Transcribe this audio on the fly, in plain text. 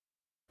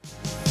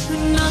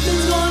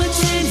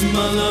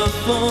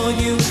for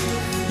you.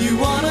 You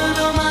wanna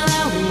know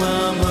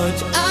how much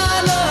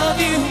I love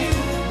you.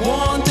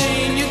 One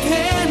thing you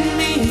can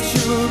be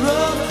sure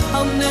of,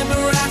 I'll never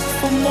ask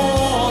for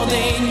more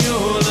than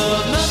your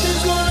love.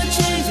 Nothing's gonna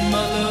change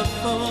my love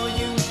for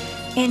you.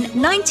 In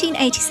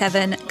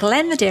 1987,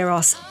 Glenn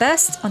Medeiros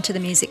burst onto the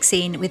music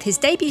scene with his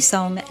debut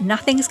song,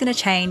 Nothing's Gonna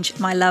Change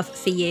My Love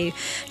for You,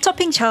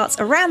 topping charts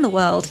around the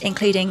world,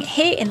 including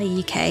here in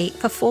the UK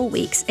for 4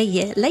 weeks a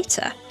year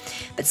later.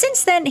 But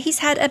since then, he's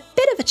had a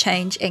bit of a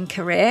change in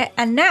career,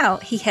 and now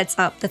he heads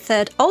up the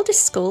third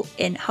oldest school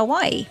in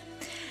Hawaii.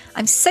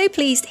 I'm so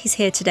pleased he's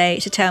here today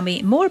to tell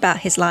me more about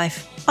his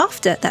life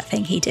after that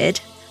thing he did.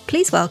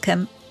 Please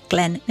welcome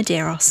Glenn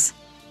Medeiros.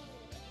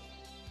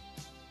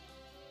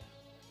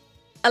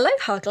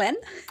 Aloha, Glenn.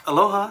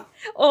 Aloha.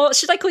 Or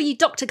should I call you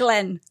Dr.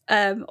 Glenn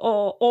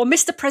or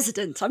Mr.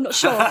 President? I'm not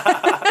sure.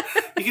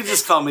 You can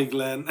just call me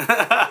Glenn.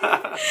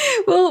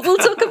 We'll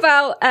talk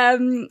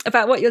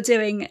about what you're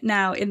doing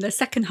now in the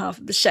second half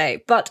of the show.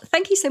 But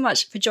thank you so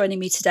much for joining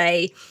me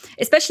today,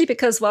 especially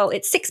because, well,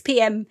 it's 6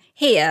 p.m.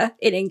 here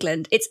in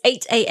England. It's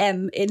 8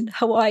 a.m. in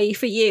Hawaii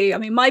for you. I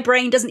mean, my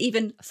brain doesn't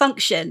even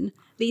function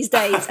these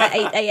days at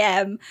 8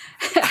 a.m.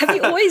 Have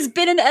you always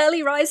been an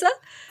early riser?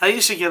 I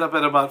usually get up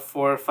at about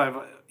 4 or 5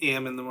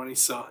 a.m. in the morning,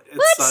 so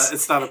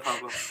it's not a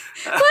problem.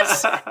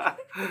 What?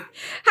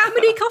 How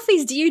many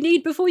coffees do you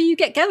need before you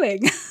get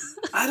going?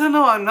 I don't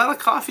know. I'm not a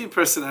coffee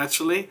person,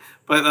 actually,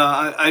 but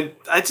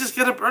I just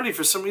get up early.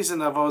 For some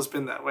reason, I've always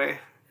been that way.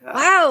 Yeah.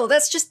 Wow,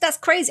 that's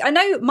crazy. I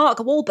know Mark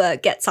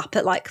Wahlberg gets up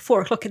at like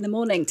 4 o'clock in the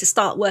morning to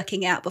start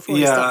working out before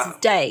he starts his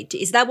day.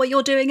 Is that what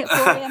you're doing at 4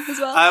 a.m. as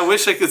well? I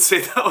wish I could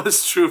say that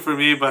was true for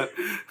me, but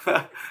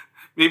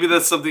maybe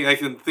that's something I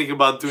can think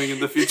about doing in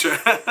the future.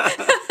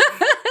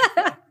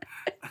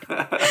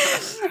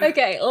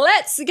 Okay,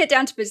 let's get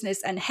down to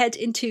business and head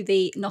into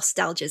the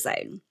nostalgia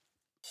zone.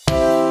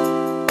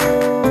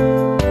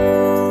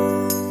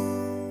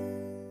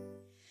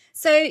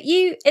 So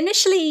you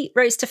initially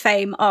rose to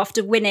fame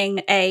after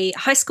winning a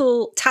high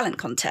school talent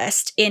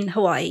contest in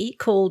Hawaii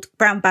called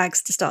Brown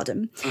Bags to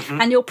Stardom.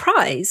 Mm-hmm. And your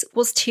prize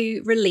was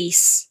to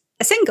release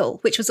a single,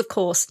 which was, of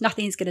course,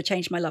 Nothing's Gonna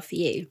Change My Love for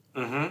You.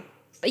 Mm-hmm.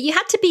 But you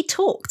had to be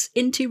talked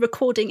into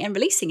recording and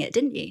releasing it,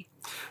 didn't you?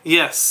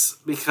 Yes,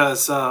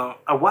 because I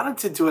wanted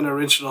to do an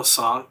original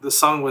song. The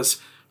song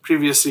was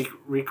previously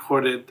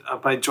recorded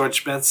by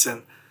George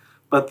Benson.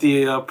 But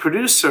the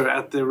producer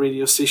at the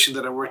radio station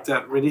that I worked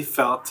at really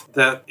felt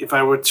that if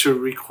I were to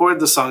record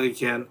the song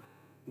again,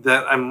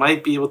 that I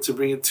might be able to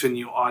bring it to a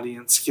new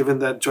audience, given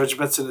that George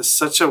Benson is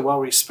such a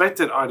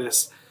well-respected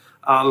artist.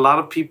 A lot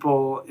of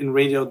people in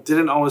radio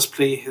didn't always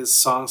play his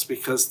songs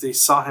because they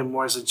saw him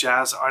more as a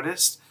jazz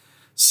artist.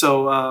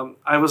 So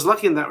I was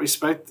lucky in that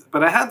respect,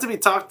 but I had to be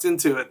talked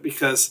into it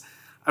because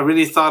I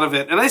really thought of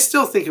it. And I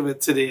still think of it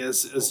today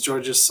as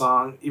George's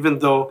song, even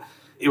though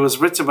it was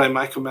written by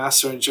Michael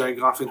Masser and Jerry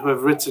Goffin, who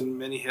have written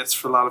many hits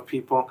for a lot of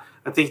people.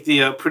 I think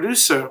the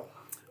producer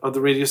of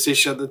the radio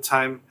station at the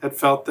time had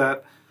felt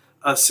that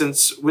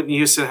since Whitney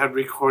Houston had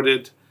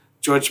recorded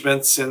George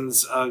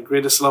Benson's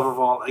Greatest Love of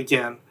All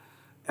again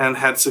and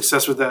had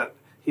success with that,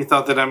 he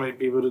thought that I might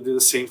be able to do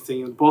the same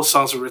thing. And both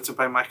songs were written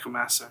by Michael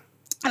Masser.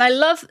 And I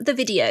love the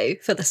video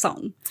for the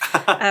song.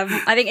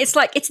 I think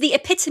it's the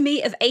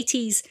epitome of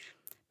 80s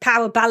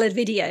power ballad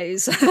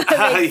videos.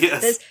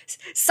 Yes. There's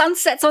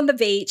sunsets on the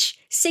beach,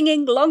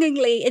 singing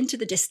longingly into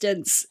the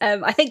distance.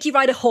 I think you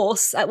ride a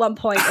horse at one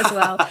point as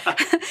well.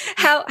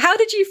 How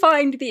did you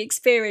find the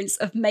experience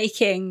of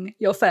making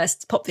your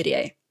first pop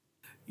video?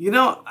 You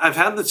know, I've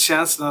had the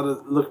chance now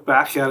to look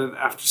back at it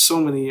after so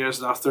many years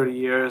now, 30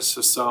 years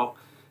or so.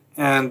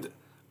 And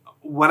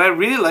what I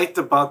really liked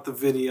about the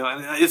video,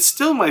 and it's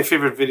still my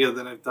favorite video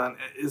that I've done,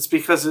 is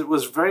because it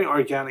was very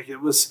organic.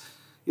 It was,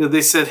 you know,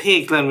 they said,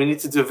 hey, Glenn, we need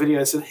to do a video.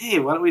 I said, hey,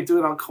 why don't we do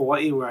it on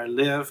Kauai where I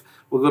live?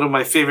 We'll go to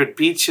my favorite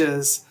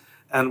beaches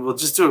and we'll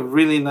just do a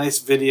really nice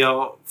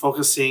video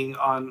focusing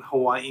on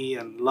Hawaii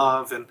and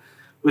love, and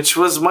which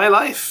was my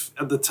life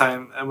at the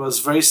time. It was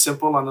very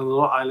simple on a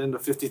little island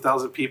of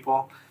 50,000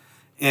 people.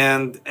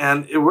 And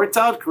it worked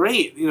out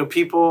great. You know,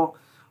 people,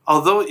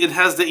 although it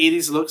has the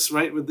 80s looks,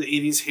 right, with the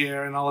 80s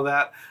hair and all of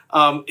that,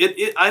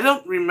 I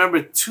don't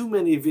remember too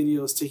many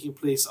videos taking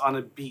place on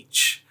a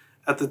beach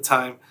at the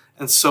time.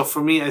 And so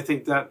for me, I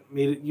think that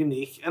made it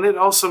unique. And it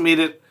also made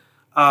it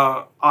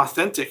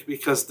authentic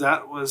because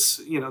that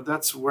was, you know,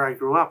 that's where I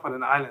grew up, on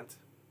an island.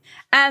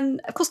 And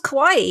of course,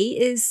 Kauai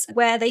is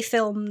where they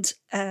filmed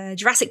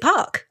Jurassic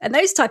Park and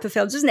those type of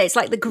films, isn't it? It's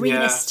like the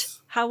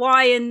greenest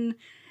Hawaiian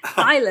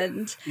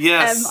island.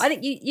 Yes. I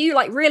think you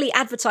like really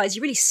advertised,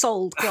 you really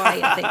sold Kauai,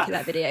 I think, in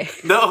that video.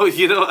 No,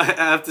 you know, I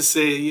have to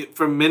say,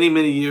 for many,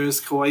 many years,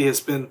 Kauai has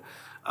been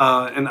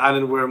an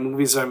island where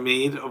movies are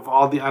made of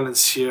all the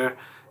islands here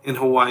in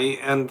Hawaii.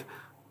 And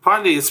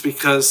partly it's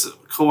because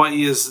Kauai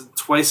is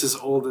twice as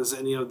old as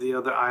any of the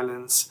other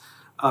islands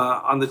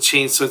on the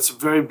chain. So it's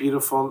very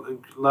beautiful,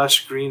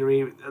 lush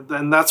greenery.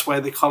 And that's why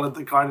they call it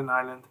the Garden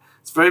Island.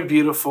 It's very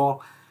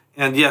beautiful.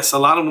 And yes, a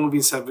lot of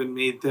movies have been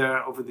made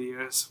there over the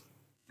years.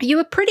 You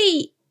were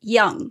pretty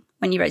young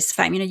when you rose to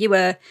fame. You know, you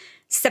were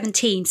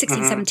 16,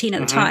 17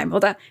 at the time.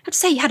 Although I have to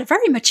say you had a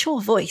very mature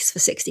voice for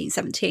 16,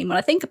 17. When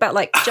I think about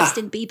like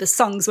Justin Bieber's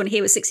songs when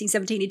he was 16,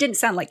 17, he didn't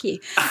sound like you.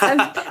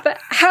 But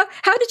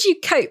how did you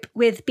cope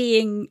with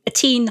being a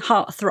teen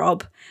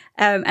heartthrob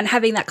and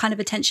having that kind of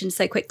attention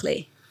so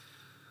quickly?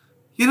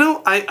 You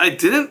know, I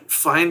didn't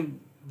find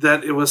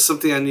that it was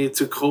something I needed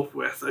to cope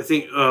with. I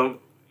think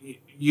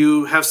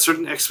you have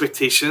certain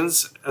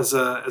expectations as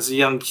a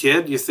young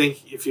kid. You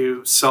think if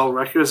you sell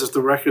records, if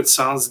the record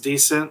sounds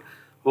decent,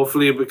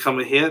 hopefully it'll become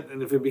a hit.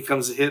 And if it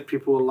becomes a hit,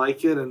 people will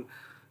like it and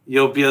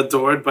you'll be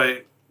adored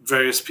by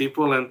various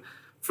people. And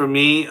for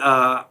me,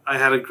 I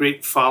had a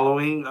great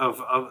following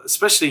of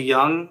especially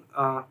young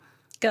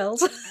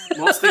girls,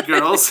 mostly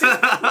girls,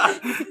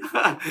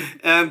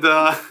 and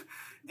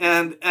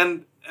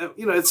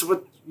you know, it's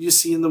what you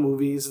see in the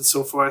movies and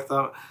so forth.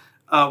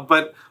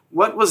 But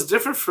what was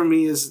different for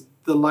me is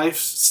the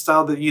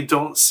lifestyle that you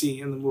don't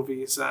see in the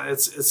movies.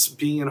 It's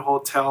being in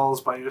hotels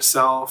by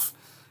yourself,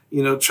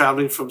 you know,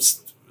 traveling from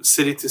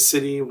city to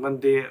city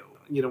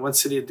one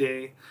city a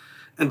day,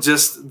 and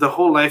just the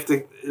whole life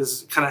that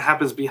is kind of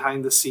happens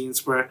behind the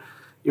scenes where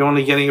you're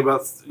only getting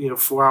about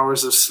 4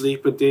 hours of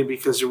sleep a day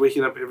because you're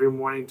waking up every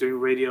morning doing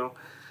radio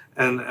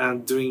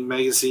and doing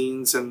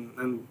magazines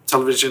and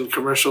television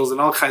commercials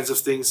and all kinds of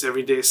things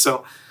every day.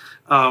 So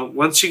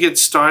once you get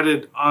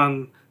started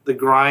on the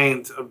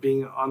grind of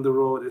being on the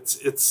road,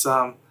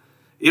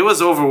 it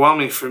was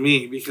overwhelming for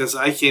me because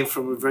I came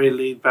from a very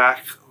laid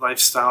back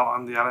lifestyle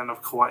on the island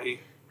of Kauai.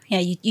 Yeah,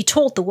 you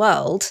toured the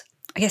world.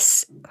 I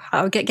guess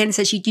again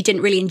says you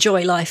didn't really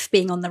enjoy life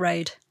being on the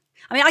road.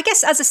 I mean, I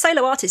guess as a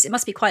solo artist, it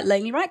must be quite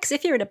lonely, right? Because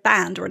if you're in a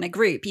band or in a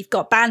group, you've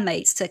got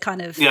bandmates to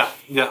kind of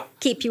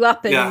keep you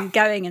up and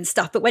going and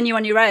stuff. But when you're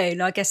on your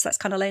own, I guess that's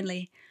kind of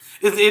lonely.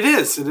 It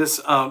is.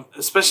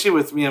 Especially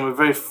with me. I'm a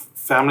very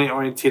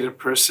family-oriented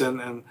person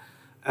and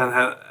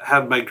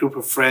had my group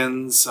of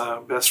friends,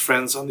 best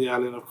friends on the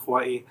island of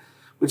Kauai,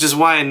 which is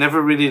why I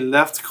never really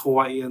left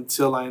Kauai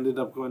until I ended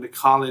up going to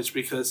college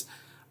because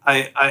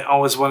I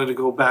always wanted to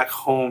go back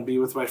home, be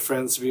with my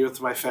friends, be with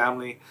my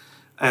family.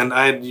 And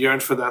I had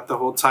yearned for that the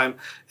whole time.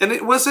 And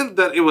it wasn't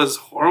that it was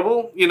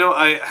horrible. You know,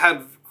 I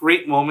had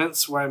great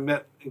moments where I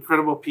met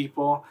incredible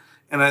people.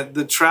 And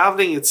the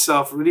traveling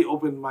itself really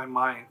opened my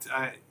mind.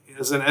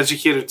 As an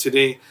educator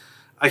today,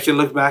 I can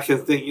look back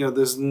and think,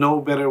 there's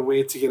no better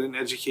way to get an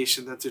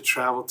education than to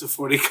travel to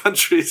 40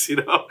 countries,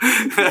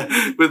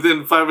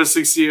 within 5 or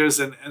 6 years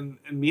and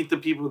meet the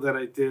people that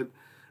I did.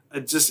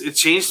 It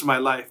changed my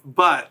life.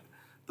 But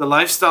the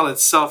lifestyle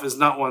itself is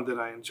not one that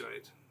I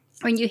enjoyed.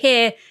 When you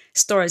hear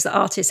stories that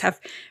artists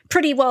have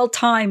pretty wild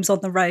times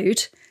on the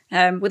road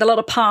with a lot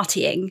of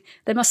partying,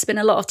 there must have been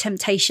a lot of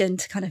temptation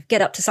to kind of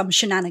get up to some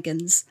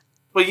shenanigans.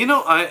 Well,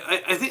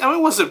 I think it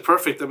wasn't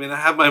perfect. I mean, I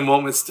had my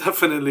moments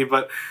definitely,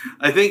 but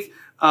I think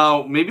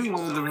maybe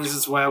one of the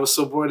reasons why I was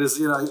so bored is,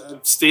 I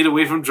stayed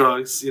away from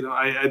drugs.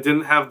 I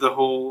didn't have the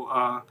whole,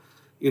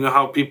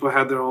 how people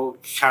had their whole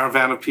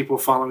caravan of people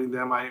following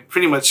them. I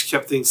pretty much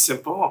kept things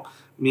simple.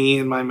 Me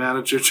and my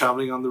manager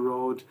traveling on the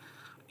road.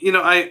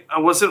 I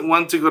wasn't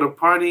one to go to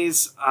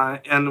parties.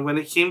 And when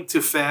it came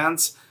to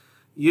fans,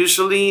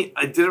 usually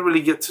I didn't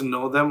really get to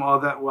know them all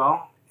that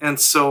well. And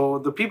so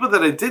the people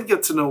that I did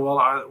get to know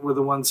well were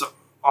the ones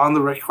on the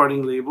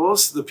recording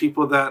labels, the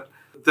people that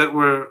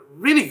were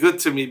really good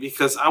to me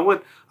because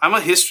I'm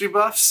a history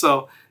buff.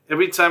 So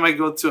every time I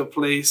go to a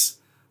place,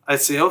 I'd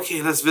say,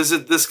 okay, let's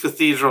visit this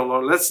cathedral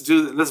or let's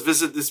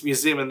visit this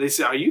museum. And they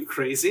say, are you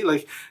crazy?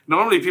 Like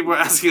normally people are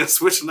asking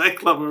us which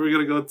nightclub are we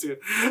going to go to.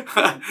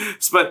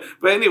 but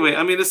anyway,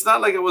 I mean, it's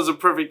not like I was a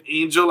perfect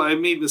angel. I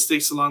made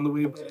mistakes along the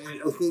way. But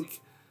I think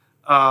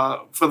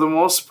for the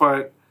most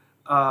part,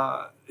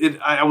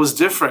 I was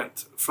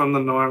different from the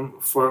norm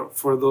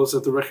for those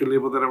at the record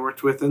label that I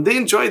worked with. And they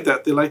enjoyed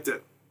that. They liked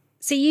it.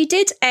 So you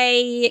did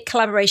a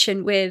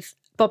collaboration with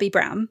Bobby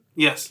Brown.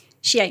 Yes.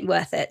 She Ain't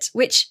Worth It,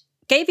 which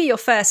gave you your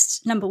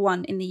first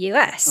 #1 in the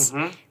US.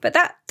 Mm-hmm. But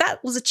that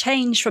was a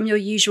change from your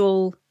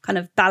usual kind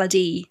of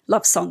ballady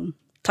love song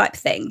type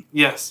thing.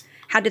 Yes.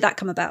 How did that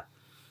come about?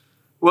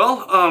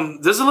 Well,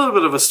 there's a little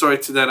bit of a story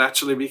to that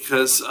actually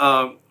because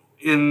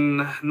in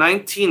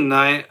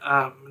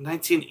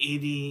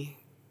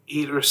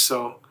 1988 or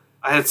so,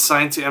 I had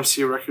signed to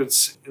MCA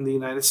Records in the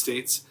United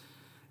States.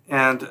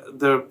 And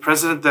the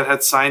president that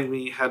had signed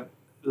me had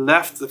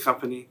left the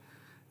company.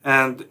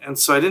 And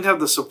so I didn't have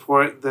the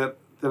support that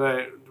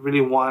I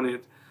really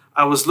wanted.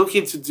 I was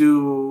looking to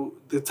do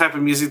the type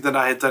of music that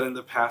I had done in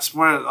the past,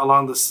 more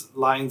along the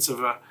lines of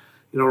a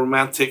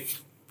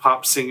romantic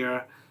pop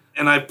singer.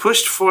 And I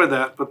pushed for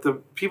that, but the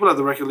people at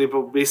the record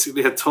label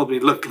basically had told me,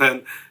 look,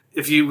 Glenn,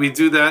 if we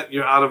do that,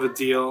 you're out of a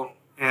deal.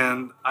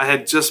 And I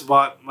had just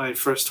bought my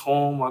first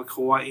home on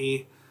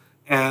Kauai.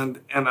 And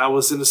I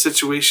was in a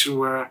situation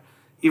where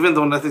even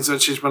though Nothing's Gonna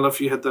Change My Love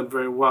For You had done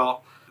very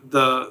well,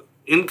 the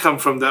income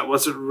from that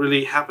wasn't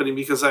really happening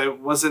because I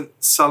wasn't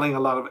selling a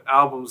lot of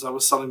albums. I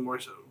was selling more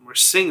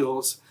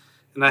singles,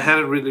 and I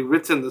hadn't really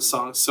written the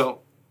songs.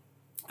 So,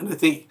 and I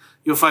think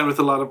you'll find with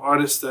a lot of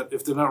artists that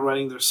if they're not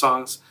writing their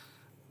songs,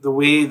 the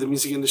way the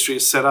music industry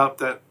is set up,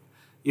 that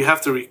you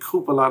have to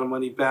recoup a lot of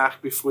money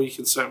back before you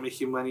can start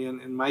making money.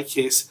 And in my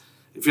case,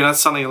 if you're not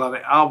selling a lot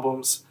of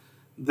albums,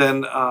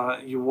 then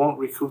you won't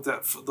recoup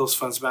those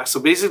funds back. So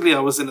basically, I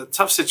was in a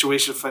tough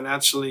situation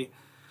financially,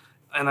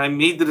 and I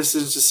made the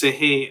decision to say,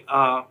 hey,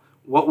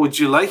 what would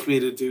you like me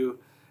to do?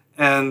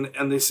 And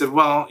they said,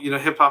 well,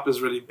 hip hop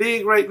is really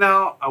big right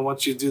now. I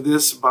want you to do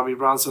this. Bobby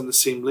Brown's on the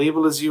same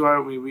label as you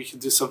are. Maybe we can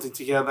do something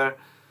together.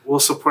 We'll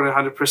support it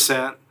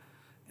 100%.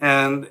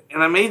 And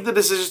I made the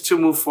decision to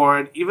move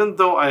forward. Even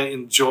though I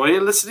enjoy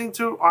listening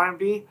to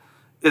R&B,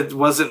 it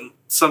wasn't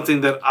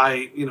something that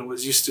I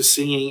was used to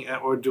singing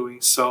or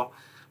doing. So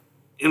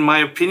in my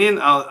opinion,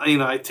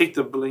 I take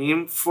the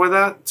blame for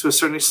that to a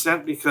certain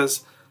extent,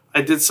 because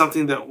I did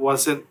something that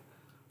wasn't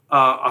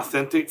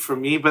authentic for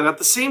me. But at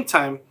the same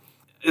time,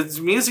 it's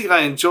music I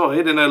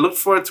enjoyed, and I look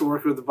forward to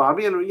working with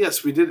Bobby. And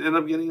yes, we did end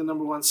up getting a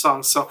 #1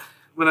 song. So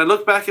when I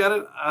look back at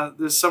it,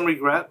 there's some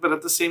regret, but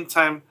at the same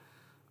time,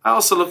 I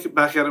also look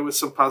back at it with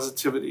some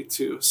positivity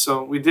too.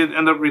 So we did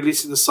end up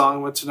releasing the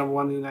song, went to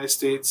 #1 in the United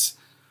States.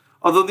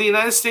 Although the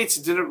United States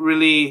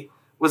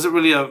wasn't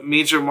really a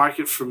major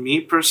market for me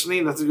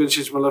personally. Nothing Gonna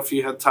Change My Love For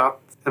You had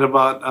topped at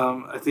about,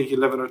 I think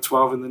 11 or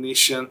 12 in the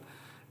nation.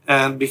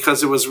 And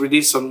because it was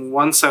released on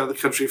one side of the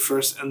country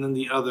first and then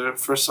the other,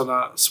 first on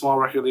a small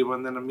record label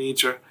and then a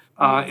major.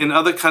 In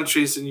other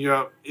countries in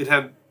Europe, it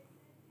had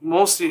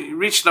mostly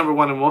reached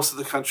 #1 in most of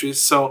the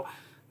countries. So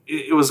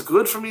it was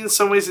good for me in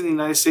some ways in the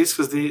United States,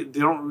 because they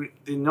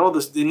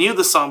knew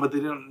the song, but they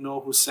didn't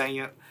know who sang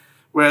it.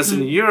 Whereas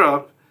in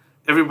Europe,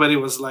 everybody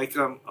was like,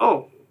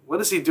 oh, what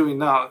is he doing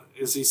now?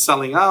 Is he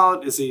selling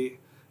out? Is he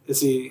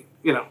does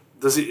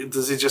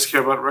he just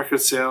care about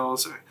record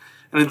sales?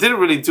 And it didn't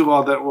really do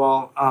all that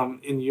well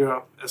in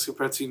Europe as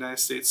compared to the United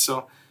States.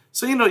 So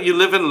you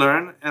live and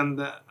learn. And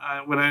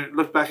when I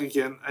look back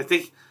again, I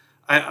think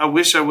I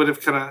wish I would have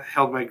kind of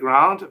held my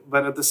ground.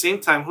 But at the same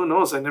time, who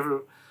knows? I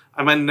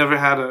might never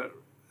had a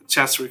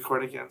chance to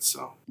record again.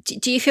 So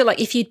do you feel like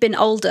if you'd been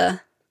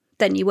older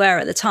than you were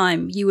at the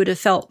time, you would have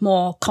felt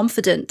more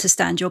confident to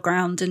stand your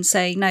ground and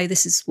say, no,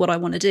 this is what I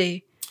want to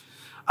do?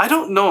 I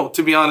don't know,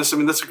 to be honest. I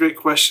mean, that's a great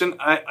question.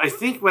 I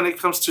think when it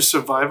comes to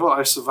survival,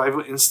 our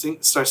survival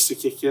instinct starts to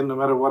kick in no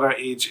matter what our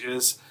age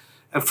is.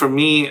 And for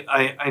me,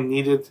 I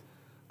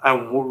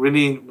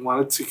really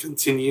wanted to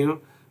continue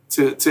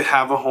to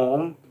have a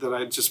home that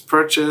I just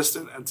purchased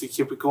and to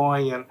keep it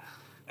going.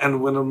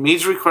 And when a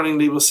major recording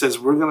label says,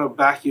 we're going to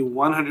back you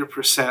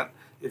 100%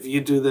 if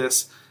you do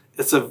this,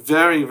 it's a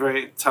very,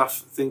 very tough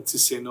thing to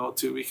say no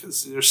to,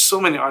 because there's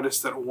so many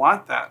artists that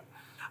want that.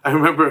 I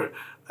remember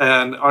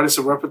an artist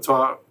and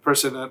repertoire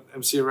person at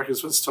MCA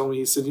Records once told me,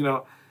 he said,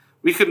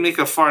 we could make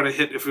a fart a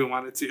hit if we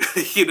wanted to,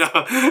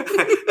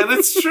 And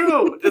it's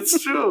true.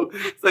 It's true.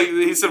 Like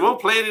he said, we'll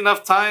play it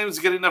enough times,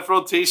 get enough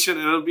rotation,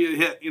 and it'll be a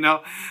hit,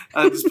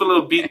 just put a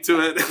little beat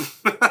to it.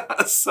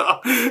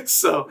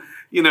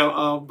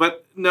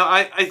 But no,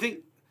 I think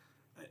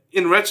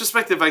in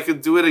retrospect, if I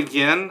could do it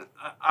again,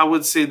 I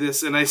would say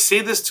this. And I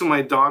say this to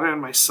my daughter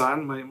and my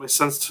son. My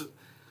son's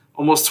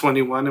almost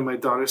 21 and my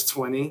daughter's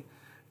 20.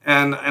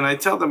 And I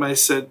tell them, I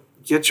said,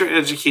 get your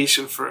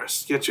education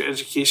first. Get your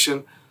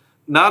education,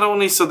 not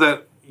only so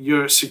that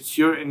you're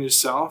secure in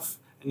yourself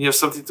and you have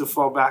something to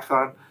fall back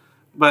on,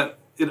 but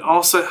it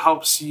also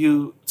helps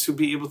you to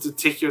be able to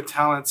take your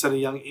talents at a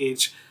young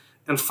age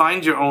and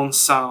find your own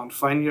sound,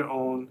 find your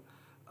own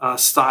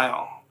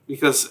style.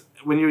 Because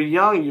when you're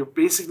young, you're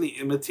basically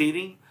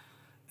imitating.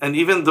 And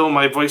even though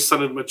my voice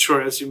started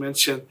mature, as you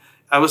mentioned,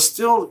 I was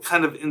still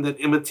kind of in that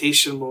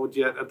imitation mode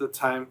yet at the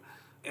time,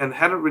 and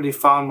hadn't really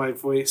found my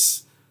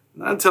voice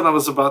not until I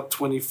was about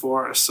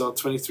 24 or so,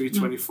 23,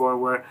 24,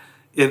 where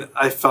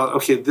I felt,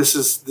 okay, this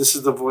is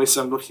the voice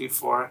I'm looking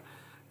for,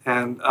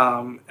 and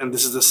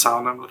this is the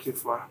sound I'm looking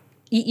for.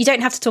 You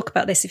don't have to talk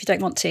about this if you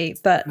don't want to,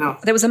 but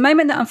There was a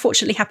moment that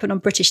unfortunately happened on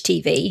British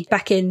TV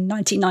back in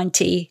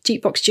 1990,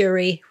 Jukebox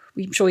Jury,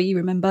 I'm sure you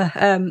remember,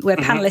 where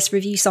panellists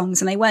review songs,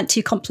 and they weren't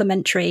too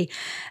complimentary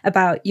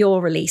about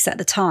your release at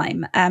the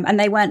time. And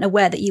they weren't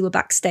aware that you were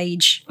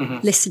backstage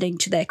listening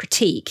to their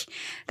critique.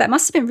 That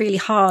must have been really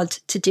hard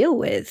to deal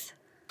with.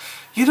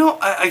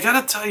 I got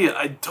to tell you,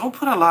 I don't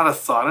put a lot of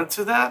thought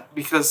into that,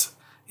 because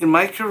in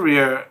my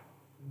career,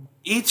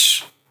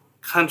 each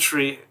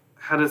country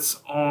had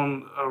its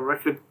own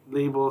record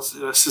labels,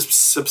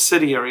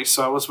 subsidiary.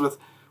 So I was with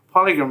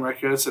Polygram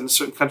Records, and a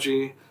certain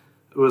country,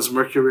 it was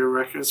Mercury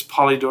Records,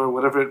 Polydor,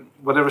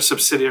 whatever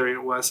subsidiary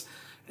it was.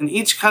 And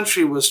each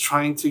country was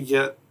trying to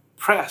get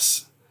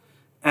press.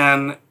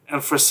 And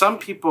for some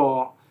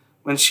people,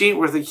 when She Ain't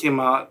Worth It came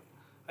out,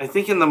 I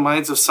think in the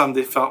minds of some,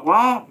 they felt,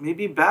 well,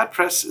 maybe bad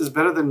press is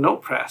better than no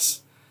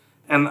press.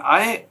 And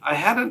I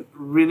hadn't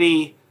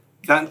really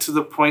gotten to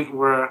the point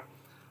where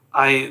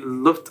I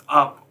looked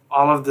up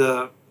all of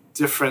the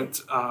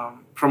different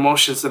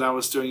promotions that I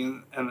was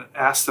doing and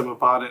asked them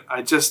about it.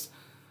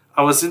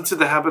 I was into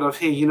the habit of,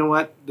 hey, you know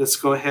what? Let's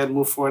go ahead and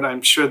move forward.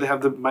 I'm sure they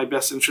have my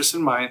best interest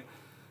in mind,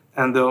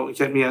 and they'll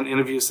get me on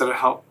interviews that'll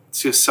help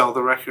to sell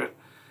the record.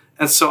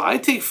 And so I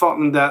take fault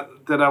in that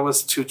I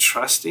was too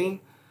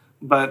trusting.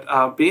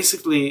 But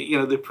basically,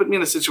 they put me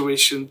in a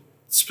situation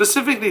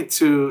specifically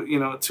to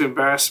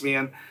embarrass me.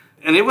 And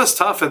it was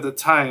tough at the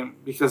time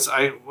because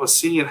I was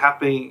seeing it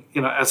happening,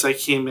 as I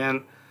came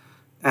in.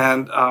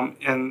 And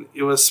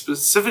it was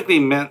specifically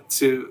meant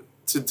to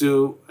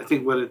do, I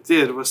think what it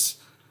did was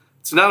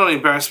to not only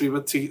embarrass me,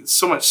 but to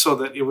so much so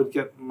that it would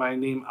get my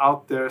name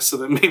out there so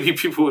that maybe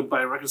people would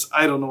buy records.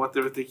 I don't know what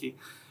they were thinking.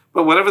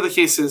 But whatever the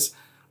case is,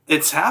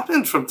 it's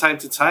happened from time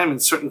to time in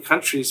certain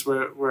countries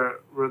where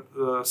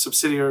the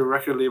subsidiary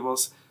record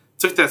labels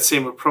took that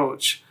same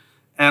approach.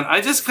 And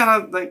I just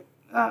kind of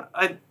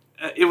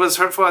it was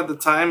hurtful at the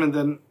time. And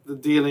then the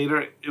day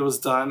later, it was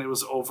done. It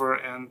was over.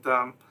 And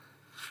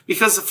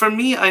because for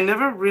me, I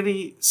never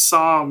really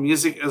saw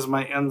music as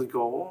my end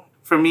goal.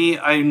 For me,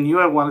 I knew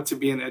I wanted to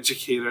be an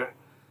educator,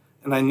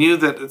 and I knew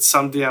that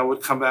someday I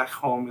would come back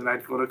home and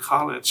I'd go to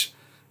college,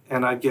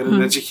 and I'd get an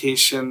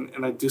education,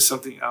 and I'd do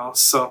something else.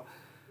 So,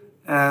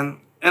 and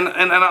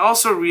I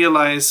also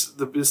realized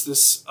the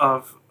business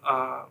of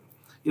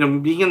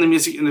being in the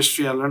music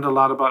industry. I learned a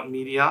lot about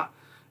media,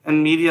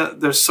 and media.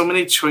 There's so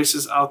many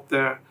choices out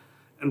there,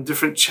 and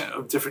different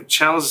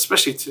channels,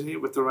 especially today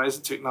with the rise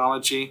of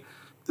technology,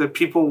 that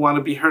people want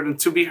to be heard, and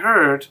to be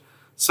heard,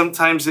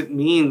 sometimes it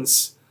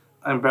means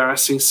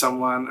embarrassing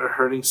someone or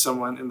hurting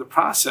someone in the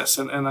process.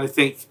 And I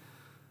think,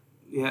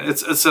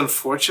 it's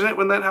unfortunate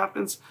when that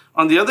happens.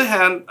 On the other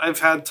hand, I've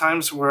had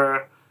times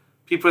where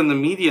people in the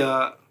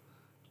media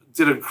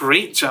did a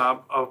great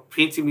job of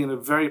painting me in a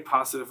very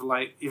positive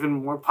light, even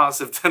more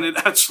positive than it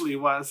actually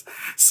was.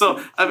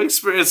 So I've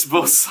experienced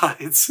both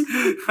sides.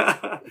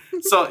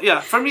 So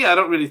yeah, for me, I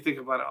don't really think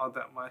about it all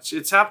that much.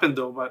 It's happened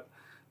though, but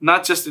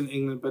not just in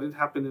England, but it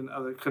happened in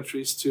other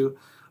countries too.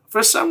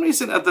 For some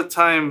reason at the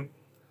time,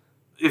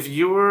 if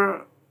you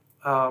were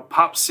a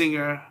pop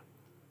singer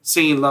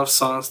singing love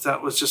songs,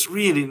 that was just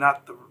really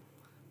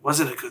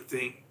wasn't a good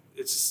thing.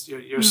 It's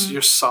just,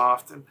 you're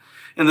soft. And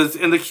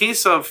in the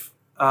case of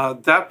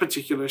that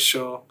particular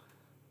show,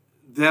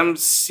 them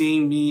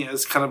seeing me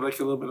as kind of like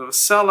a little bit of a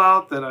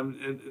sellout,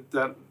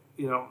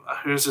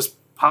 here's this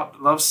pop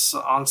love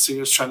song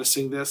singers trying to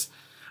sing this.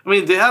 I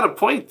mean, they had a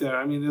point there.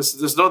 I mean,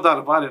 there's no doubt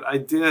about it. I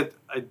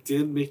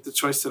did make the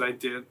choice that I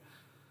did.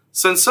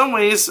 So in some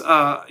ways,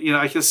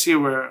 I can see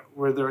where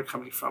they were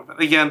coming from.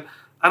 But again,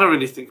 I don't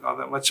really think all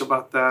that much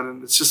about that,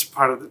 and it's just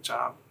part of the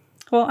job.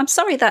 Well, I'm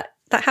sorry that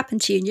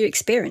happened to you and you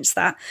experienced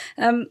that.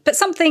 But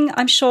something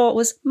I'm sure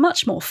was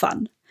much more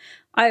fun.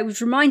 I was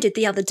reminded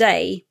the other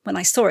day when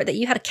I saw it that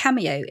you had a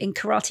cameo in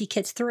Karate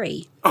Kid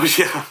 3.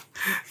 Oh,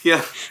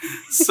 yeah.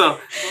 So,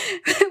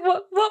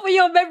 what were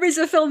your memories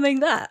of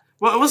filming that?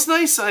 Well, it was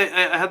nice. I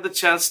had the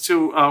chance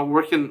to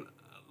work in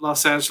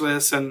Los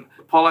Angeles, and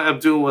Paula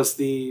Abdul was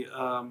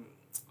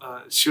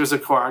she was a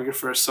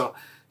choreographer. So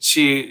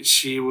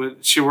she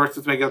worked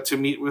with me. I got to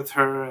meet with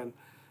her,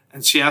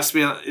 and she asked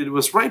me. It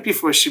was right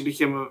before she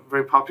became a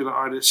very popular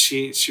artist.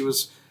 She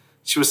was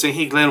saying,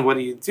 "Hey, Glenn, what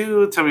do you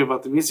do? Tell me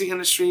about the music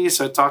industry."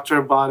 So I talked to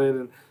her about it,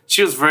 and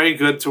she was very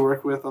good to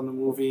work with on the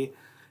movie.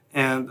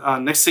 And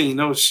next thing you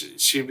know,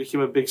 she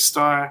became a big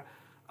star.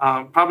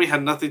 Probably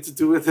had nothing to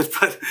do with it,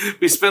 but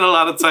we spent a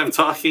lot of time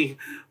talking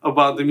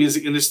about the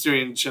music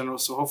industry in general.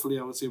 So hopefully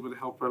I was able to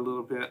help her a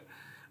little bit.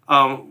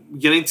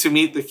 Getting to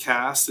meet the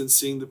cast and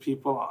seeing the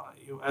people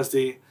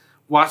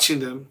watching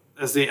them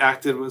as they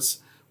acted was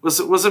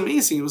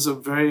amazing. It was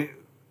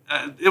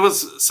it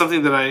was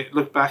something that I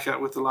look back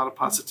at with a lot of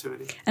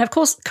positivity. And of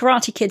course,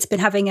 Karate Kid's been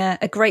having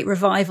a great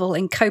revival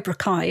in Cobra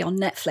Kai on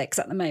Netflix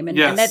at the moment.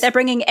 Yes. And they're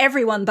bringing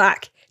everyone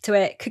back to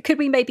it. Could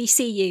we maybe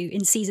see you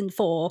in season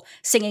 4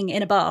 singing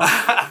in a bar?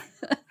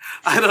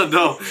 I don't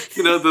know.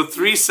 The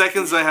 3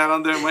 seconds I had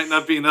on there might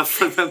not be enough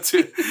for them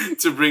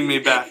to bring me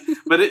back.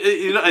 But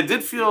I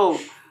did feel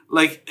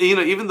like,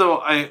 even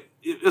though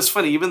it was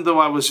funny, even though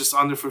I was just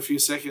on there for a few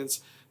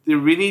seconds, they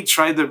really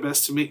tried their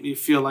best to make me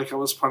feel like I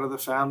was part of the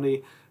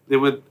family. They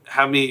would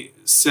have me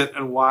sit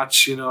and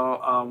watch,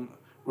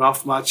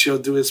 Ralph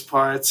Macchio do his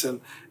parts,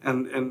 and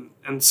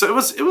so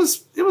it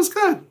was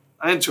good.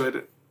 I enjoyed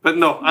it, but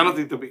no, I don't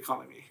think they'll be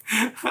calling me.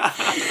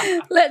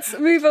 Let's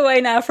move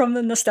away now from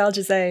the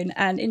nostalgia zone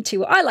and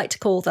into what I like to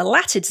call the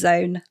latitude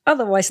zone,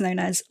 otherwise known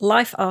as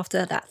life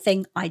after that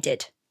thing I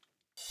did.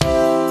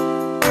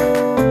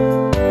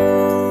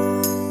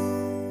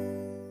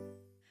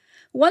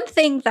 One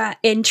thing that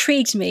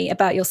intrigued me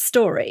about your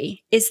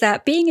story is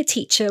that being a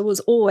teacher was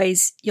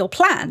always your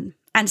plan,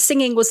 and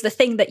singing was the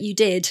thing that you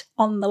did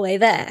on the way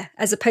there,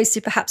 as opposed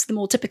to perhaps the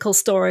more typical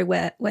story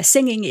where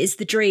singing is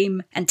the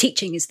dream and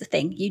teaching is the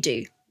thing you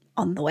do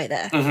on the way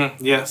there.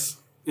 Mm-hmm. Yes.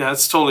 Yeah,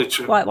 it's totally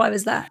true. Why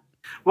was that?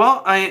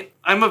 Well,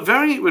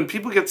 when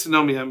people get to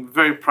know me, I'm a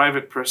very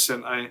private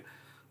person.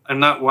 I'm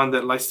not one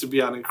that likes to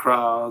be out in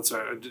crowds,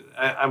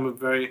 I'm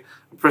a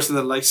person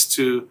that likes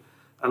to,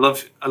 I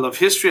love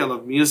history, I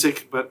love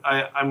music, but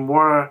I'm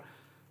more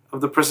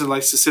of the person that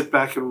likes to sit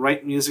back and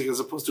write music as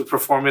opposed to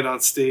perform it on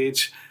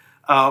stage.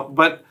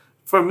 But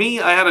for me,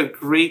 I had a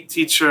great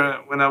teacher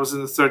when I was in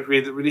the 3rd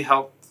grade that really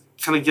helped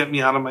kind of get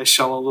me out of my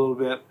shell a little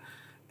bit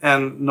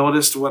and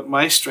noticed what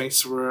my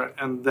strengths were,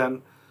 and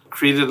then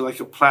created like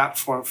a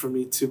platform for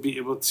me to be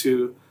able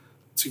to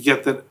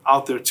get that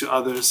out there to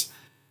others.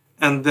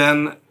 And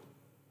then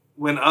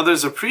when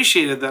others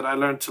appreciated that, I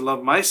learned to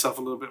love myself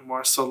a little bit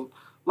more. So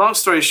long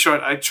story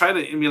short, I try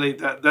to emulate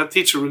that. That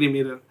teacher really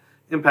made an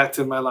impact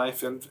in my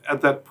life. And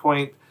at that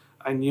point,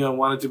 I knew I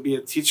wanted to be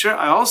a teacher.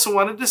 I also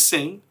wanted to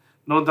sing,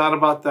 no doubt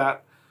about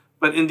that.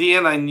 But in the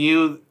end, I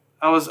knew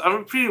I'm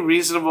a pretty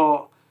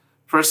reasonable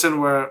person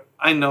where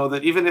I know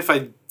that even if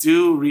I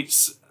do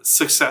reach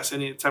success,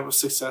 any type of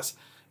success,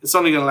 it's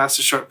only going to last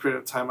a short period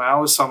of time. I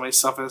always saw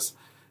myself as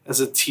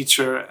a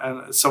teacher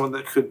and someone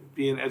that could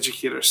be an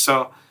educator.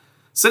 So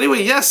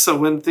anyway, yes. So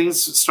when things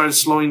started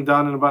slowing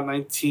down in about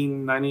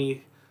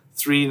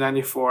 1993,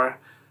 94,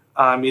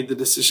 I made the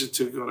decision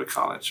to go to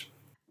college.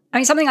 I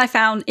mean, something I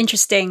found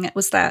interesting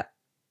was that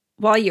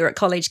while you were at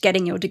college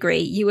getting your degree,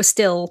 you were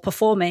still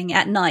performing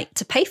at night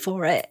to pay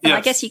for it. And Yes.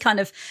 I guess you kind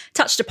of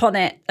touched upon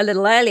it a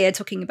little earlier,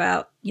 talking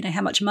about,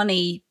 how much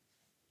money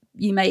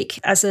you make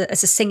as a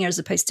singer as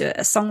opposed to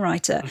a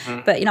songwriter.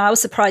 Mm-hmm. But, I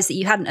was surprised that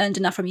you hadn't earned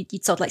enough from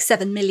you'd sold like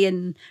 7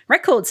 million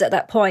records at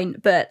that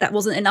point, but that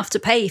wasn't enough to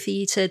pay for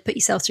you to put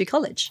yourself through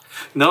college.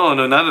 No,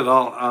 not at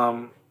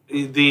all.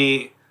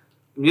 The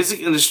music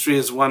industry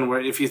is one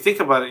where, if you think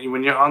about it,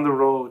 when you're on the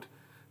road,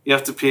 you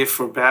have to pay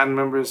for band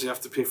members, you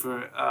have to pay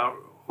for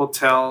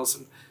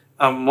hotels.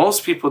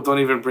 Most people don't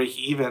even break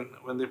even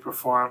when they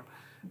perform.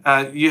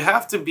 You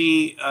have to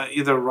be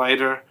either a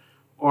writer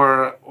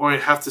or you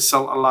have to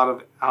sell a lot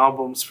of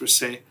albums per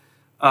se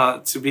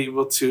to be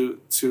able to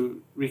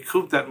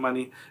recoup that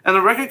money. And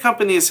the record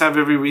companies have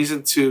every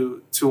reason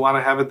to want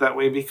to have it that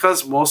way,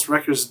 because most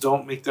records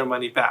don't make their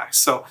money back.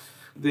 So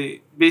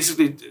they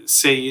basically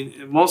say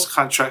most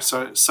contracts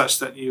are such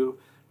that you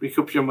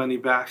recoup your money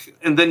back,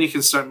 and then you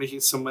can start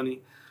making some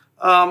money.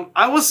 I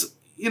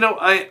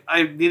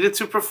needed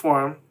to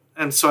perform,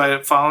 and so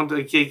I found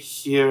a gig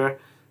here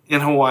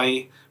in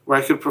Hawaii where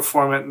I could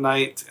perform at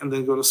night and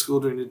then go to school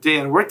during the day,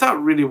 and it worked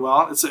out really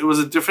well. It was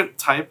a different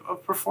type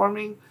of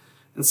performing.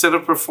 Instead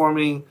of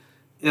performing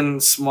in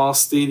small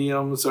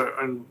stadiums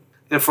and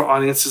for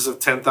audiences of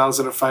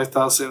 10,000 or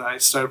 5,000, I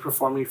started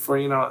performing for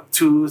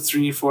 2,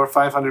 3, 4,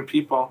 500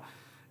 people,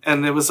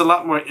 and it was a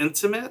lot more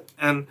intimate.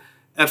 And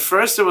at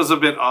first, it was a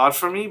bit odd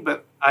for me,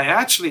 but I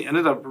actually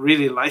ended up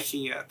really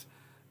liking it,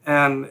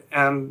 and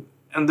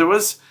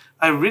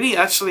I really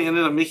actually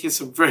ended up making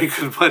some very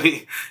good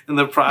money in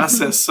the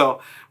process. So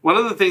one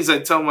of the things I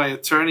tell my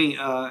attorney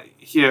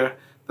here,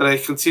 that I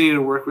continue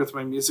to work with,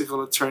 my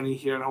musical attorney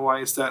here in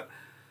Hawaii, is that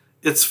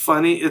it's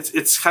funny.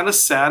 It's kind of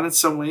sad in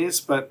some ways,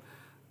 but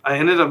I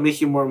ended up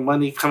making more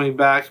money coming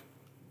back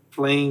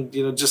playing,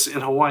 just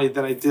in Hawaii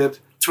than I did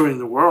touring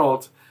the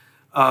world.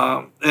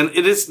 And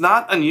it is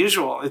not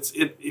unusual.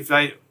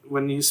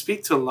 When you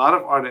speak to a lot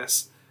of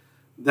artists,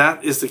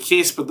 that is the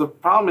case. But the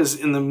problem is,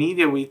 in the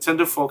media, we tend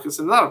to focus,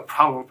 and not a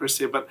problem per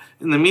se, but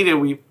in the media,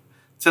 we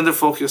tend to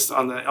focus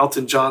on the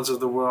Elton Johns of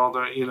the world,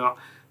 or,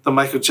 the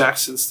Michael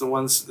Jacksons, the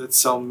ones that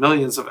sell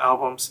millions of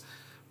albums.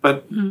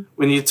 But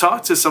when you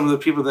talk to some of the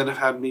people that have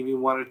had maybe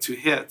 1 or 2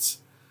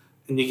 hits,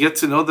 and you get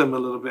to know them a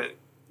little bit,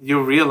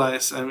 you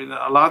realize, a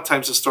lot of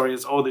times the story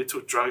is, they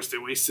took drugs, they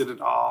wasted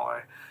it all.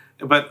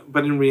 But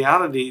in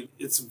reality,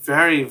 it's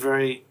very,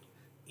 very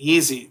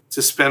easy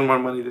to spend more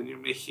money than you're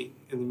making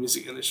in the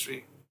music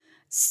industry.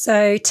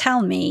 So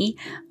tell me,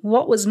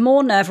 what was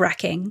more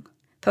nerve-wracking,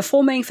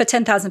 performing for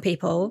 10,000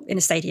 people in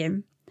a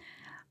stadium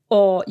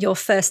or your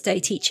first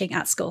day teaching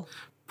at school?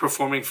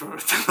 Performing for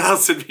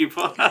 10,000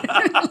 people.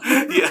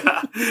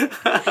 Yeah.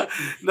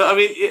 No,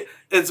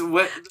 it's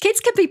what... Kids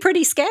can be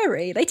pretty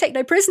scary. They take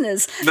no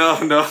prisoners.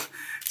 No.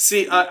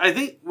 See, I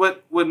think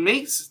what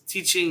makes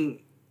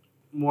teaching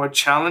more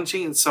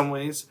challenging in some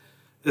ways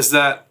is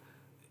that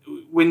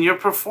when you're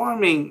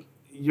performing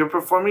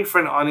for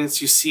an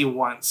audience you see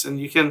once, and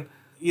you can,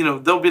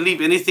 they'll believe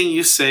anything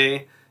you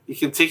say. You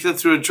can take them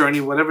through a journey,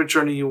 whatever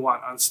journey you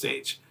want on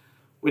stage.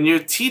 When you're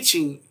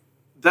teaching,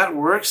 that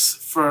works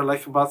for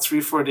like about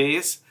 3-4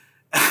 days,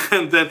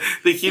 and then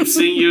they keep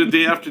seeing you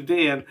day after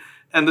day,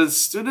 and the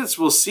students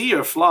will see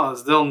your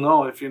flaws. They'll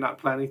know if you're not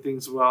planning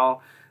things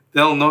well.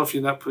 They'll know if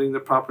you're not putting the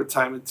proper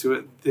time into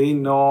it. They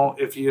know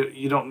if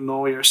you don't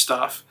know your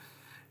stuff,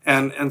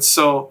 and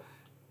so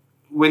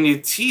when you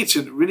teach,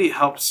 it really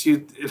helps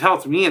you. It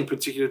helped me in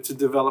particular to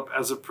develop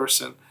as a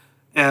person.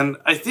 And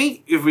I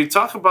think if we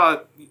talk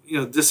about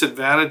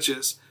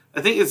disadvantages,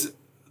 I think it's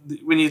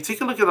when you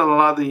take a look at a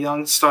lot of the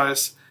young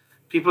stars,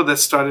 people that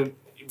started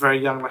very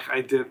young, like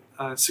I did,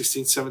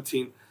 16,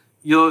 17,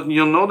 you'll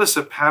notice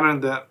a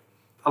pattern that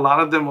a lot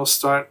of them will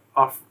start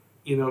off,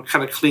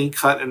 kind of clean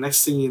cut, and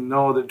next thing you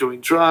know, they're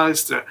doing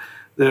drugs,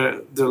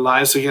 their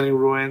lives are getting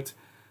ruined.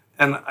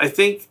 And I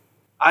think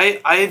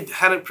I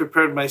hadn't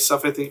prepared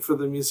myself, I think, for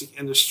the music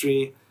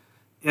industry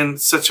in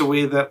such a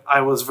way that I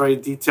was very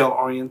detail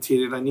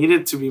orientated. I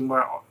needed to be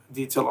more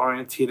detail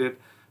orientated.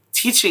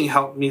 Teaching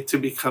helped me to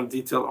become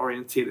detail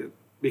orientated,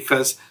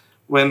 because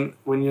when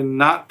you're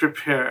not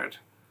prepared,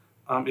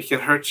 it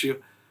can hurt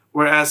you.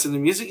 Whereas in the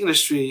music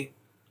industry,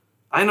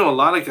 I know a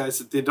lot of guys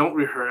that they don't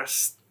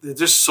rehearse. They're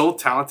just so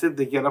talented.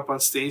 They get up on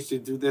stage, they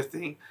do their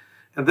thing.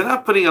 And they're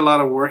not putting a lot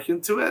of work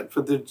into it,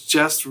 but they're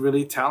just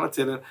really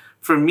talented. And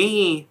for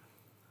me,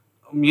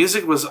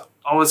 music was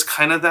always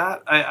kind of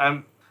that.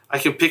 I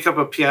could pick up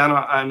a piano.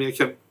 I mean, I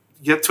could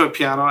get to a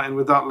piano, and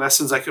without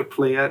lessons, I could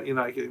play it. You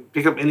know, I could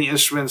pick up any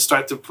instrument and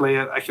start to play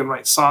it. I can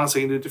write songs.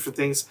 I can do different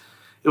things.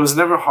 It was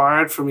never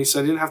hard for me, so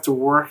I didn't have to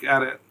work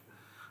at it.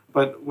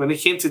 But when it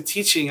came to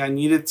teaching, I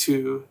needed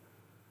to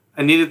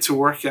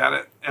work at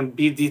it and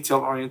be detail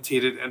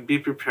orientated and be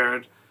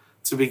prepared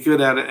to be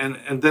good at it.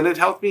 And then it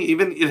helped me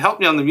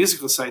on the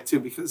musical side too,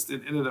 because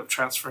it ended up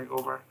transferring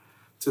over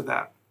to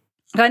that.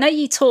 I know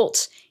you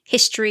taught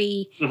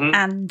history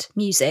and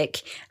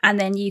music, and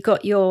then you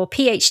got your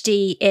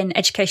PhD in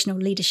educational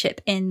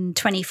leadership in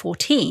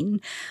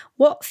 2014.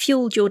 What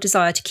fueled your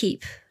desire to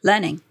keep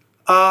learning?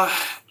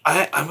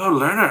 I'm a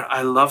learner.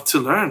 I love to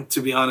learn,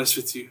 to be honest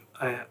with you.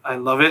 I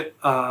love it.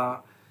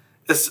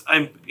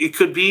 It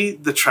could be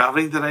the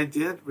traveling that I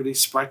did really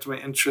sparked my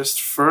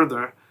interest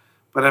further,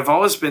 but I've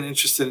always been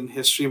interested in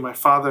history. My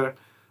father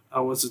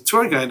was a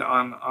tour guide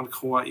on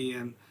Kauai,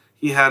 and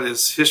he had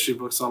his history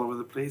books all over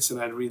the place, and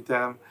I'd read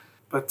them.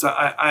 But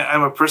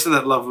I'm a person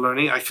that loves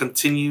learning. I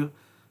continue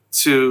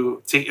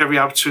to take every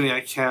opportunity I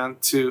can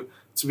to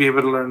be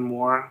able to learn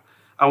more.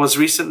 I was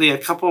recently, a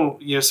couple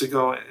years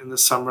ago in the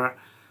summer,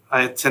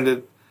 I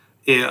attended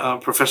a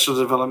professional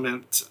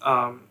development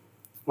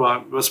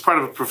it was part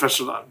of a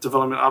professional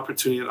development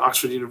opportunity at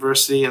Oxford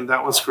University, and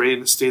that was great,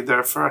 and stayed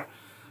there for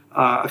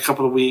a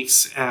couple of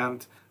weeks.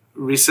 And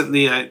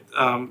recently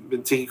I've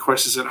been taking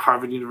courses at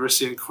Harvard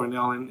University and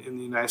Cornell in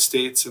the United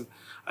States. And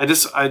I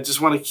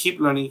just want to keep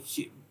learning,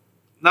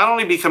 not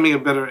only becoming a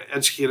better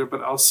educator,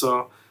 but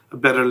also a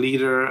better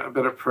leader, a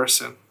better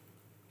person.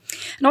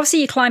 And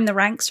obviously you climbed the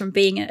ranks from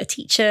being a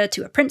teacher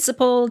to a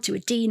principal to a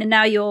dean, and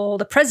now you're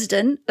the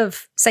president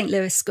of St.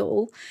 Louis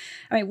School.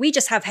 I mean, we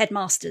just have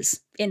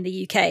headmasters in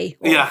the UK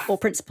or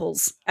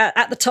principals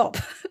at the top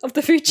of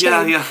the food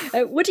chain.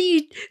 What do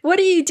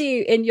you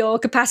do in your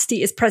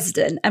capacity as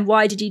president, and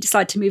why did you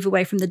decide to move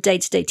away from the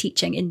day-to-day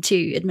teaching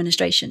into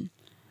administration?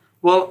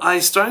 Well, I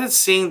started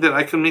seeing that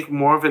I could make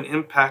more of an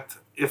impact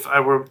if I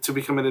were to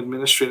become an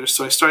administrator.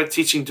 So I started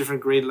teaching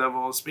different grade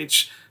levels,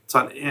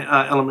 taught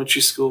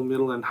elementary school,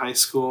 middle, and high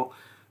school,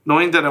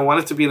 knowing that I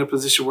wanted to be in a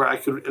position where I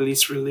could at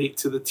least relate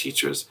to the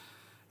teachers.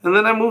 And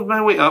then I moved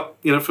my way up,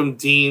 from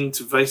dean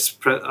to vice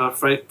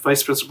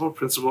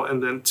principal,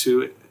 and then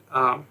to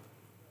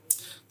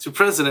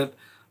president.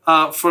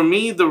 For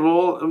me, the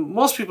role,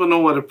 most people know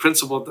what a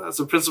principal does.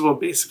 A principal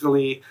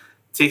basically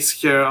takes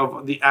care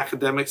of the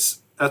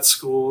academics at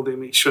school. They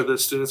make sure that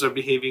students are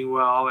behaving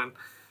well,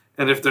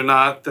 and if they're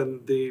not,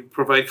 then they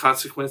provide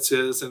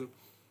consequences. And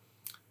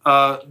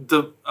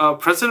the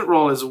president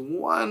role is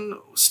one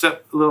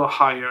step a little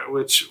higher,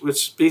 which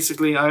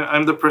basically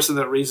I'm the person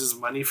that raises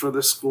money for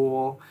the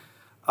school.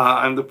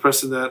 I'm the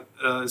person that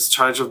is in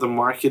charge of the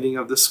marketing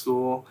of the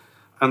school.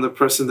 I'm the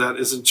person that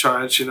is in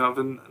charge, of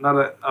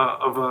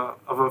a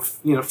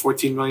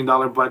 $14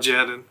 million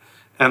budget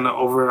and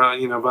over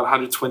about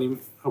 120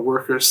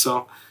 workers.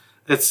 So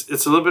it's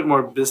a little bit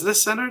more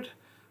business centered,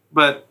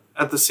 but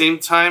at the same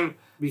time,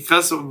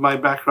 because of my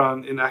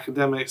background in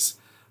academics,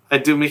 I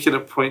do make it a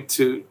point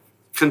to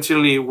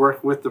continually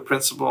work with the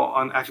principal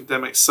on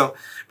academics. So,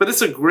 but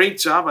it's a great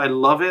job. I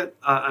love it.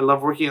 I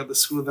love working at the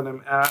school that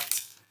I'm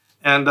at.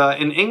 And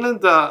in England,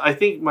 I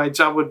think my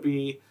job would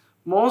be,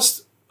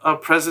 most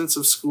presidents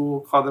of school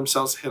call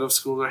themselves head of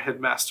school or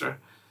headmaster.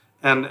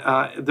 And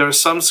there are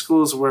some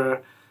schools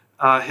where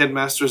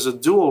headmaster is a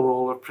dual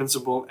role of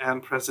principal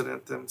and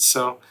president. And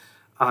so,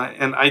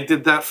 and I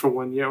did that for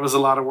 1 year. It was a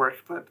lot of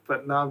work,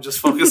 but now I'm just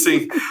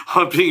focusing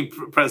on being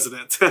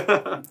president.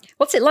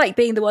 What's it like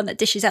being the one that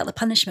dishes out the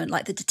punishment,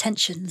 like the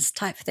detentions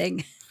type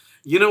thing?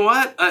 You know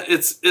what?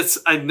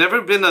 I've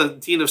never been a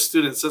dean of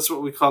students. That's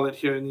what we call it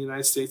here in the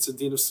United States. A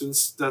dean of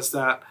students does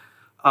that.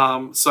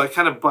 So I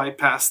kind of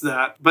bypassed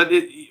that. But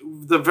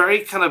the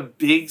very kind of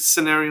big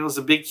scenarios,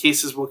 the big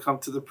cases will come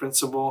to the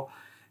principal,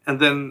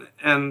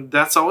 and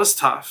that's always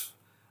tough.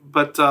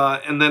 But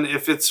and then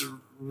if it's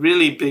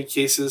really big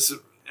cases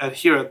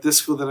here at this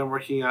school that I'm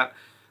working at,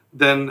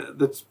 then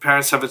the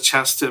parents have a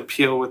chance to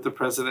appeal with the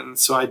president. And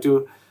so I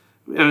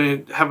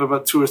have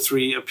about 2 or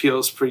 3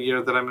 appeals per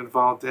year that I'm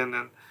involved in.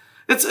 And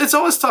it's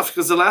always tough,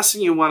 because the last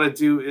thing you want to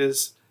do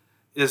is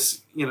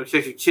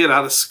kick a kid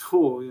out of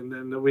school. And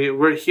then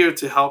we're here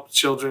to help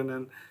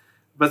children.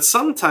 But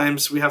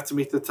sometimes we have to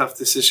make the tough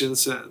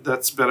decisions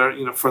that's better,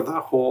 for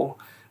the whole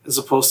as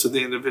opposed to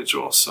the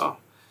individual. So.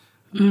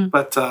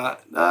 But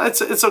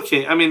it's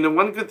okay. I mean, the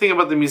one good thing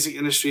about the music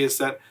industry is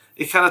that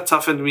it kind of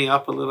toughened me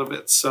up a little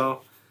bit.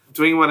 So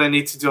doing what I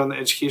need to do on the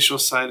educational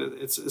side,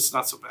 it's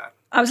not so bad.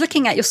 I was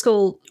looking at your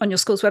school on your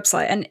school's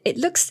website, and it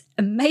looks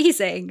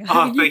amazing.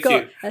 Oh, thank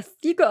you.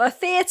 You've got a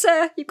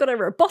theatre, you've got a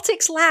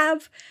robotics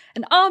lab,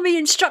 an army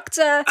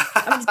instructor.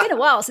 I mean, it's been a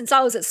while since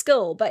I was at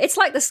school, but it's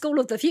like the school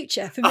of the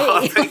future for me.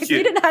 Oh, thank you.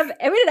 we didn't have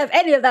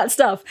any of that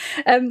stuff.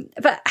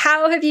 But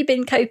how have you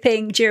been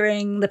coping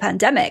during the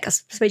pandemic? I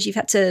suppose you've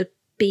had to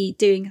be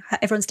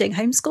everyone's doing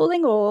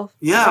homeschooling, or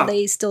are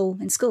they still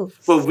in school?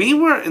 Well, we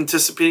were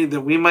anticipating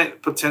that we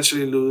might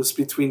potentially lose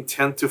between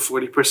 10 to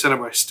 40%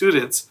 of our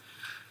students.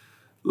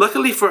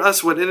 Luckily for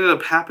us, what ended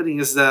up happening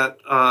is that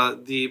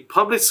the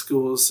public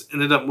schools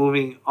ended up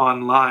moving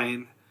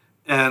online.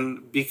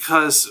 And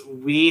because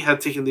we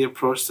had taken the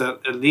approach that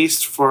at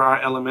least for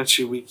our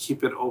elementary, we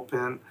keep it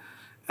open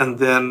and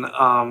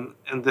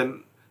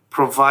then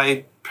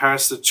provide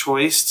parents the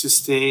choice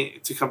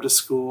to come to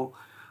school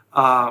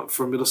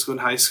for middle school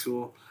and high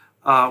school,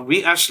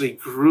 we actually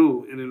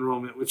grew in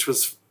enrollment, which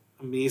was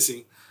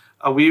amazing.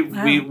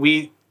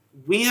 We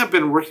have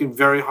been working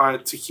very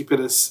hard to keep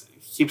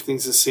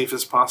things as safe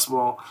as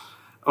possible.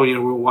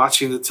 We're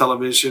watching the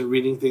television,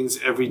 reading things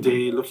every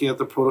day, looking at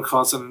the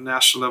protocols on a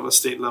national level,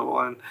 state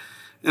level,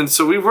 and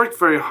so we worked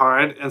very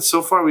hard. And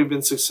so far, we've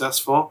been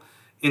successful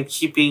in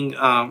keeping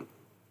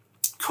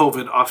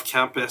COVID off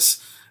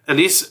campus, at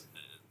least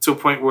to a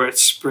point where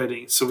it's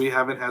spreading. So we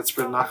haven't had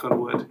spread, knock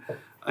on wood,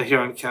 here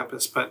on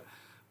campus. But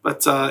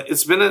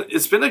it's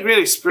been a great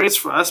experience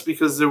for us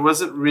because there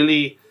wasn't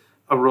really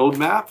a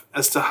roadmap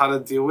as to how to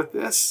deal with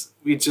this.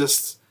 We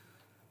just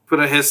put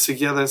our heads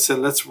together and said,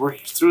 let's work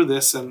through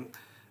this. And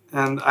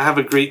I have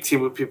a great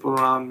team of people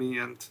around me,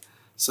 and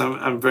so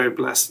I'm very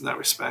blessed in that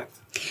respect.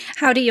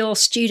 How do your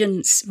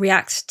students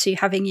react to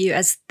having you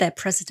as their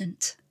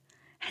president,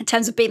 in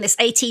terms of being this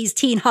 80s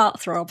teen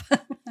heartthrob?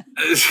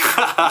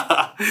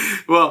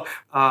 Well,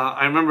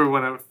 I remember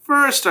when I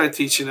first started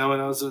teaching, when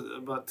I was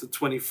about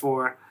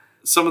 24,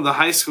 some of the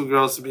high school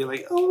girls would be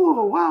like,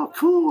 oh, wow,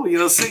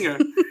 cool, singer.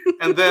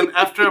 And then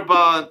after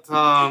about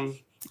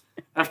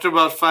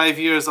 5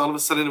 years, all of a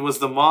sudden it was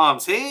the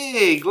moms.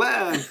 Hey,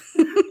 Glenn.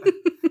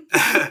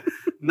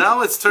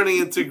 Now it's turning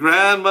into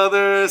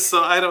grandmothers,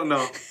 so I don't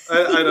know.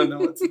 I don't know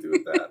what to do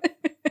with that.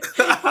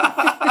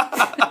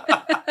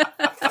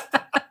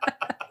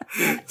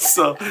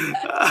 So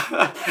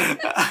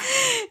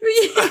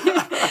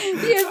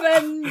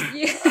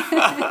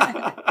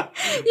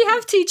you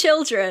have two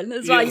children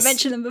as well. Yes. You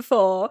mentioned them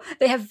before.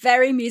 They have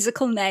very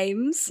musical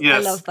names.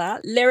 Yes. I love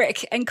that.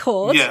 Lyric and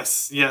Chord.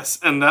 Yes,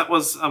 and that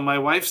was my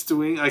wife's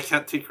doing. I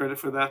can't take credit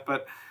for that,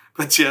 but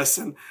yes,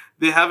 and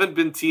they haven't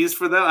been teased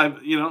for that.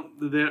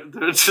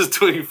 They're just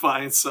doing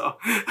fine. So.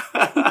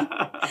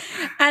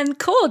 And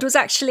Chord was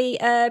actually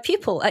a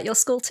pupil at your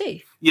school too.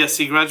 Yes,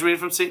 he graduated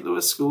from St.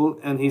 Louis School,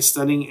 and he's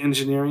studying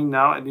engineering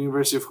now at the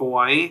University of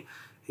Hawaii.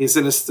 He's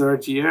in his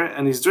third year,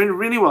 and he's doing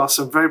really well,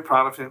 so I'm very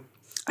proud of him.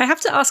 I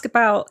have to ask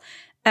about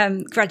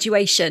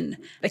graduation,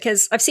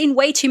 because I've seen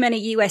way too many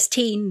US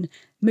teen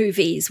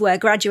movies where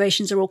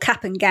graduations are all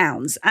cap and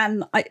gowns.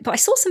 But I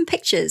saw some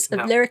pictures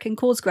of Lyric and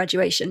Chord's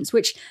graduations,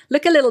 which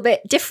look a little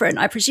bit different.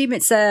 I presume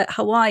it's a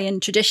Hawaiian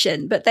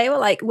tradition, but they were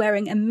like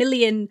wearing a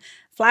million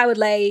flowered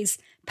leis,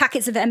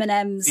 packets of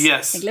M&Ms.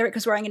 Yes. I think Lyric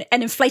was wearing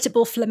an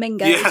inflatable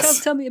flamingo.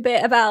 Yes. Tell me a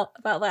bit about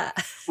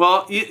that.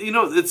 Well,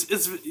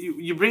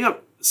 you bring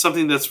up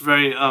something that's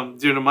very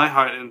dear to my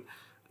heart. And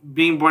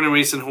being born and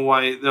raised in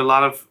Hawaii, there are a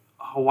lot of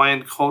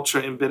Hawaiian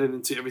culture embedded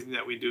into everything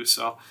that we do.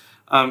 So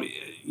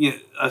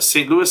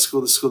St. Louis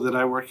School, the school that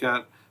I work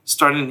at,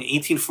 started in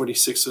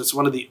 1846. So it's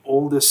one of the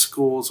oldest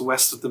schools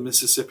west of the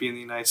Mississippi in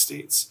the United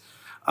States.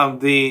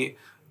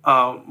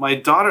 My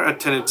daughter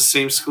attended the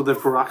same school that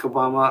Barack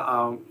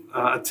Obama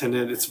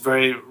attended. It's a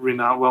very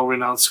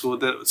well-renowned school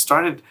that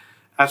started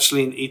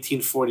actually in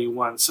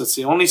 1841. So it's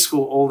the only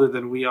school older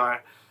than we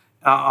are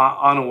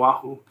on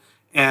Oahu.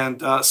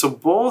 And so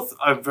both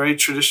are very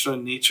traditional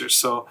in nature.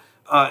 So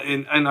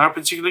in our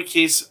particular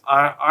case,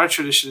 our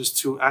tradition is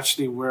to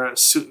actually wear a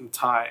suit and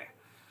tie.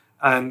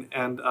 And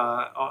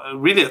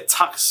really a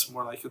tux,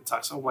 more like a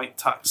tux, a white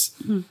tux.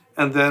 Mm-hmm.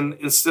 And then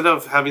instead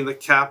of having the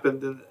cap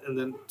and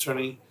then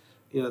turning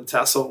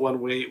tassel one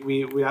way,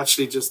 we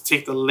actually just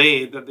take the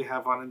lei that they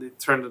have on and they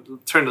turn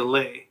the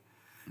lei.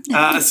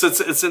 So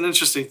it's an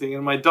interesting thing.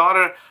 And my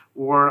daughter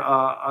wore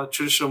a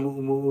traditional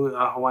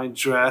mu'umu Hawaiian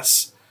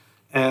dress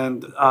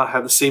and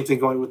had the same thing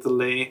going with the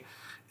lei.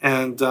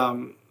 And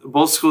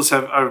both schools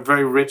are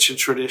very rich in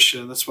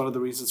tradition. That's one of the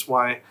reasons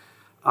why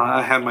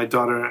I had my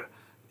daughter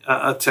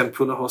attend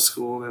Punahou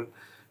School. And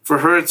for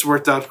her, it's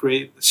worked out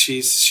great.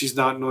 She's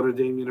now at Notre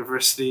Dame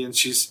University, and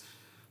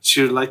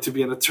she would like to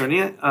be an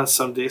attorney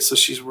someday, so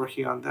she's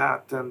working on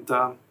that.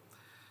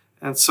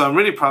 And so I'm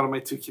really proud of my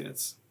two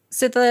kids.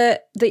 So the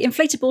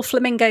inflatable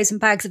flamingos and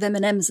bags of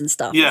M&Ms and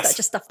stuff, yes. Is that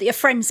just stuff that your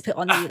friends put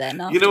on you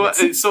then? You know what?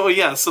 So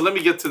let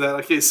me get to that.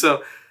 Okay,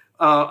 so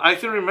I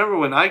can remember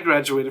when I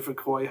graduated from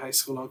Kauai High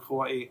School on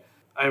Kauai,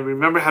 I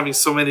remember having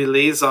so many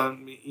lays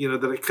on me,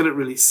 that I couldn't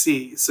really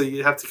see. So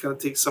you have to kind of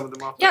take some of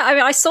them off. Yeah, I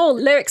mean, I saw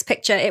Lyric's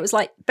picture. It was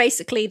like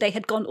basically they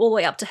had gone all the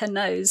way up to her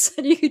nose,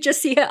 and you could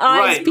just see her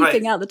eyes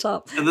peeping out the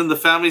top. And then the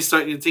family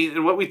start taking.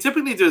 And what we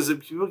typically do is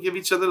that people give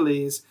each other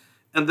lays,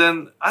 and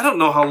then I don't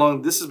know how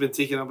long this has been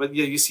taken on, but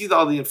yeah, you see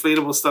all the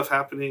inflatable stuff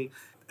happening.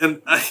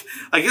 And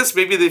I guess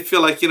maybe they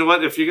feel like, you know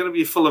what, if you're going to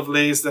be full of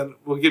lays, then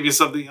we'll give you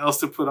something else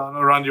to put on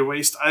around your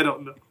waist. I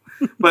don't know.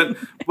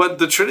 But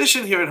the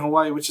tradition here in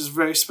Hawaii, which is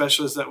very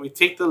special, is that we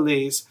take the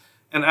lays,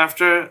 and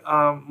after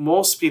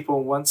most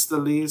people, once the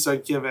lays are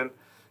given,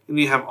 and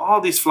you have all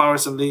these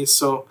flowers and lays,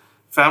 so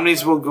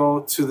families will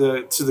go to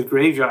the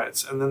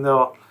graveyards, and then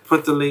they'll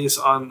put the lays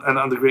on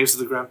the graves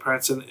of the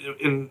grandparents, and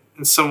in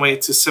some way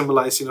to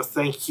symbolize,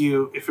 thank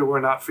you. If it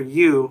were not for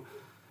you,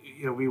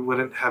 we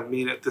wouldn't have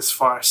made it this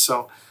far.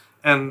 So,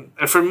 and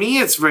for me,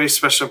 it's very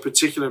special in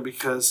particular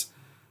because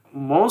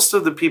most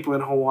of the people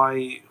in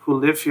Hawaii who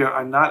live here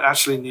are not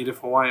actually native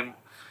Hawaiian.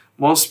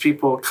 Most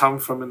people come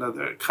from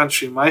another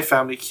country. My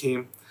family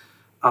came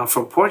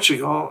from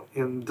Portugal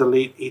in the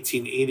late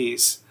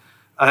 1880s.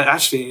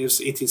 Actually, it was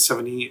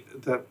 1870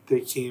 that they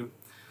came.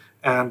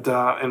 And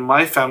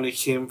my family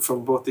came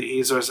from both the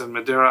Azores and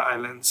Madeira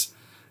Islands.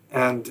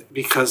 And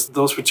because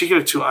those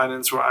particular two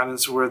islands were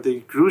islands where they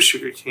grew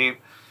sugarcane,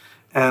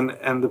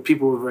 and the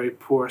people were very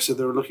poor, so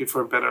they were looking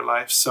for a better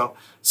life. So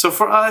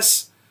for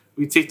us,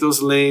 we take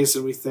those lays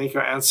and we thank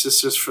our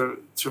ancestors for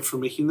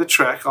making the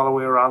trek all the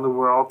way around the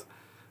world.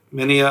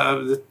 Many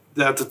at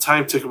the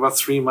time took about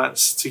 3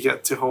 months to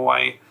get to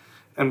Hawaii,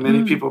 and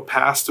many people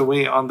passed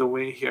away on the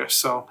way here.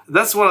 So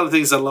that's one of the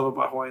things I love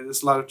about Hawaii.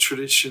 There's a lot of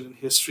tradition and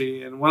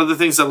history, and one of the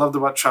things I loved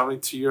about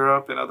traveling to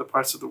Europe and other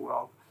parts of the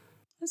world.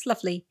 That's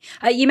lovely.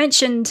 You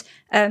mentioned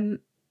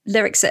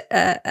Lyrics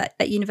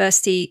at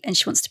university, and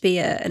she wants to be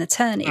an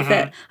attorney.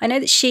 But I know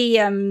that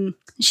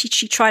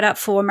she tried out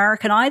for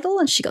American Idol,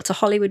 and she got to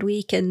Hollywood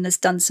Week, and has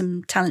done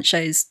some talent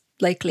shows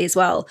locally as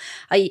well.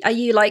 Are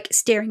you like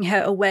steering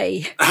her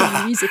away from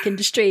the music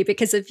industry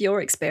because of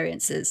your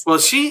experiences? Well,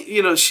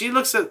 she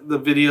looks at the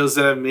videos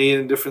that I've made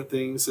and different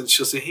things, and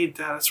she'll say, "Hey,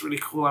 Dad, that's really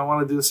cool. I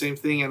want to do the same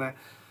thing." And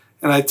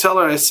I tell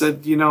her, I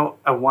said,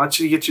 I want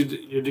you to get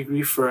your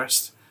degree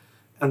first,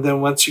 and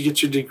then once you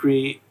get your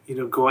degree,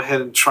 go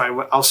ahead and try.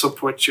 I'll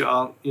support you.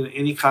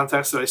 Any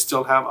contacts that I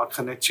still have, I'll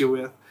connect you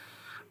with.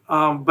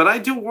 But I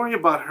do worry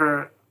about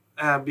her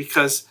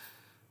because,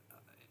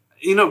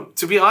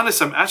 to be honest,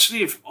 I'm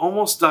actually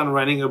almost done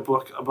writing a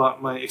book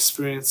about my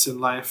experience in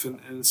life and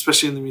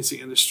especially in the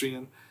music industry.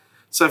 And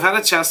so I've had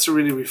a chance to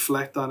really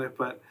reflect on it.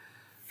 But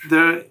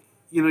there,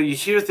 you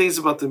hear things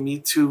about the Me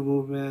Too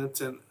movement,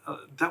 and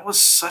that was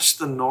such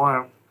the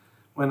norm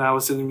when I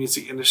was in the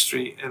music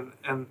industry.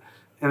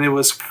 And it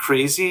was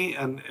crazy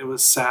and it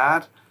was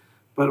sad,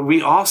 but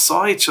we all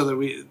saw each other.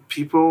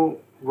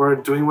 People were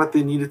doing what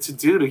they needed to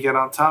do to get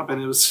on top, and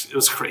it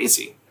was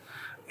crazy.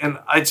 And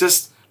I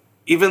just,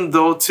 even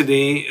though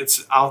today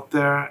it's out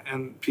there,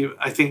 and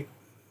I think,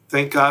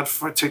 thank God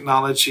for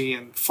technology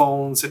and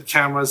phones and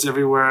cameras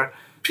everywhere,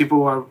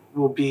 people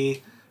will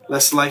be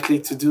less likely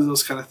to do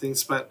those kind of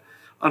things. But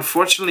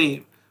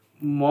unfortunately,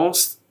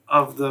 most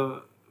of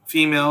the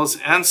females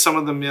and some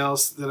of the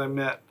males that I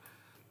met,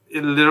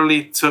 it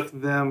literally took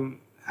them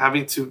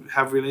having to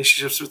have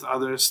relationships with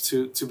others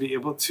to be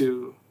able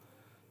to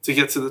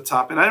get to the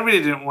top. And I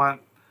really didn't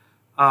want,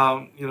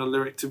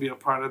 Lyric to be a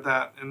part of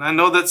that. And I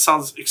know that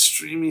sounds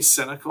extremely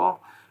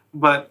cynical,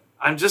 but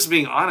I'm just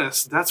being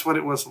honest. That's what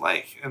it was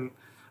like. And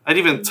I'd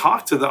even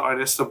talk to the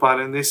artists about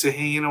it, and they say,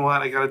 "Hey, you know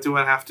what? I got to do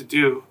what I have to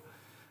do."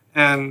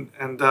 And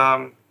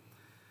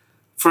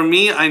for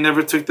me, I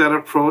never took that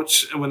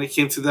approach. And when it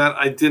came to that,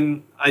 I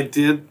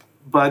did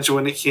budge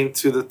when it came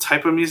to the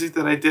type of music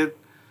that I did,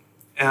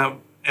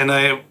 and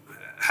I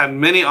had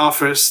many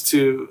offers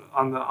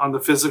on the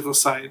physical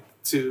side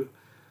to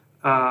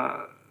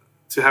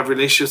have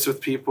relationships with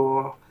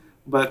people,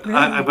 but really?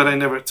 I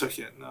never took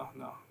it. No,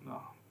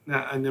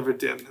 I never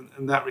did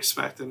in that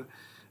respect,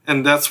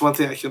 and that's one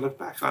thing I can look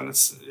back on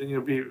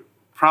and be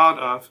proud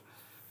of.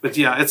 But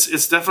yeah,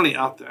 it's definitely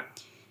out there.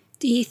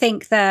 Do you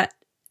think that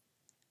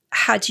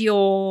had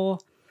your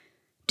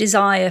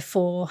desire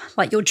for,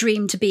 like, your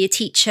dream to be a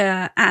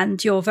teacher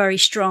and your very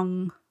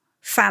strong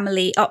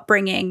family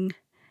upbringing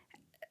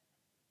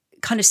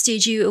kind of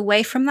steered you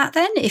away from that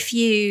then? If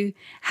you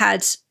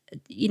had,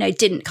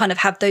 didn't kind of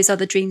have those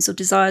other dreams or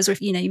desires, or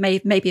if, you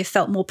maybe have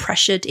felt more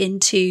pressured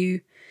into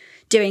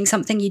doing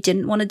something you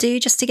didn't want to do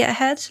just to get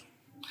ahead?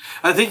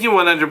 I think you're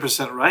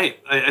 100% right.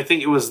 I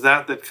think it was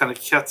that kind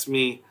of kept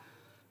me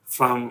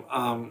from,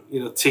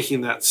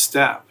 taking that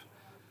step.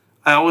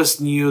 I always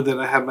knew that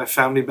I had my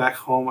family back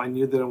home. I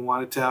knew that I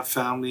wanted to have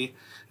family.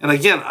 And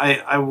again,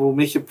 I will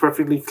make it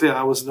perfectly clear.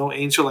 I was no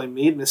angel. I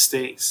made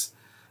mistakes.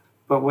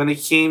 But when it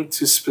came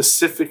to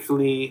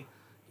specifically,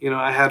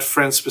 I had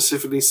friends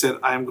specifically said,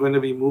 I'm going to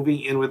be moving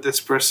in with this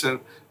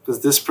person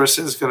because this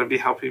person is going to be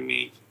helping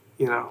me,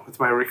 with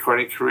my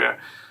recording career.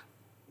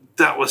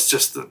 That was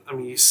just,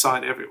 you saw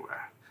it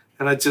everywhere.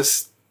 And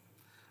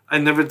I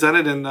never done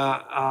it. And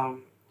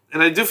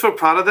and I do feel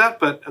proud of that,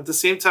 but at the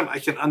same time, I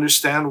can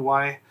understand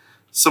why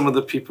some of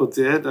the people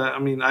did. I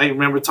mean, I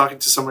remember talking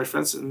to some of my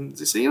friends, and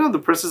they say, the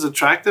person's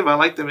attractive. I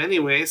like them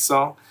anyway,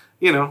 so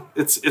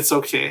it's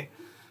okay.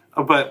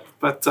 But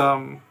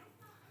I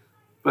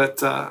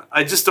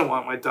just don't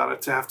want my daughter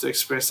to have to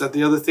experience that.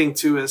 The other thing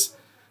too is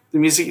the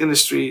music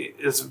industry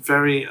is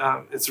very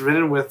it's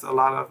ridden with a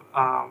lot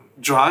of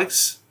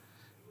drugs,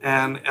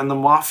 and the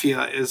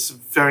mafia is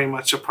very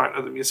much a part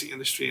of the music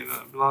industry, and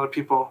a lot of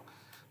people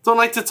don't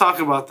like to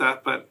talk about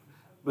that, but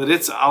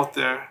it's out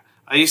there.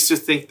 I used to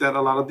think that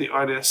a lot of the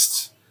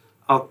artists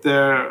out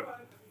there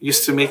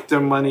used to make their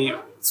money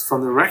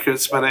from the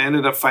records, but I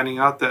ended up finding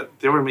out that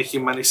they were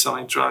making money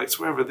selling drugs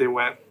wherever they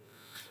went,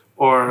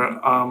 or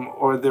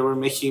they were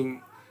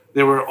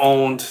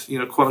owned,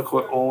 quote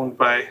unquote, owned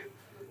by,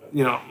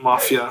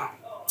 mafia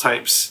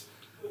types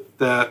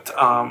that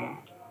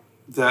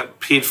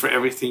paid for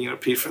everything,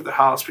 paid for the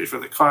house, paid for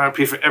the car,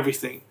 paid for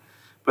everything,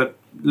 but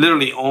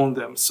literally owned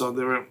them. So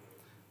they were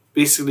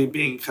basically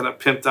being kind of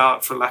pimped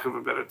out, for lack of a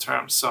better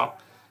term. So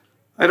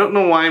I don't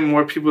know why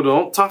more people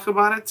don't talk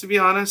about it, to be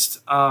honest.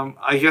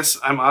 I guess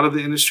I'm out of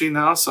the industry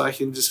now, so I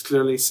can just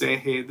clearly say,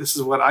 hey, this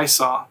is what I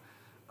saw.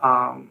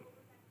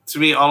 To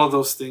me, all of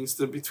those things,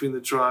 between the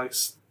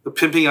drugs, the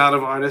pimping out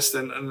of artists,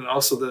 and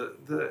also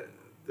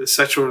the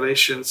sexual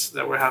relations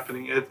that were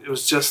happening, it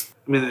was just,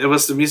 it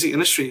was the music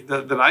industry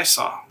that I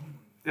saw.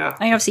 Yeah.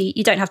 I mean, obviously,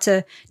 you don't have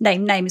to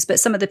name names, but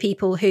some of the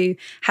people who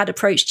had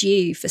approached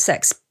you for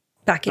sex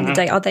back in the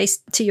day, are they,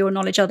 to your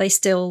knowledge, are they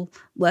still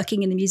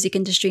working in the music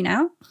industry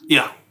now?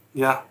 Yeah.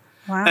 Wow.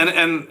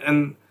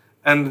 And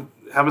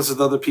happens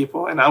with other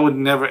people, and I would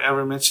never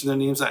ever mention their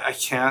names. I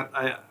can't.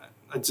 I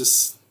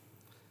just,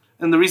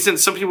 and the reason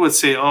some people would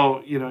say,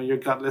 oh, you're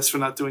gutless for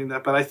not doing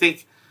that, but I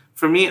think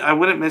for me, I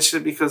wouldn't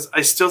mention it because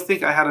I still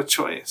think I had a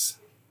choice.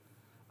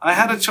 I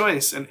had a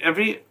choice, and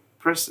every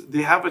person,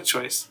 they have a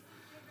choice.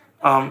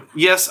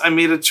 Yes, I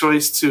made a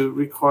choice to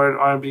record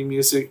R&B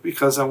music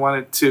because I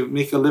wanted to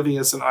make a living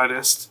as an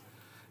artist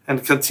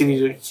and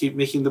continue to keep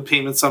making the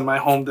payments on my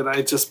home that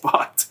I just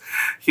bought,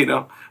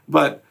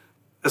 But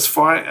as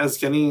far as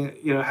getting,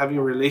 having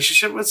a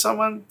relationship with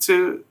someone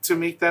to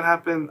make that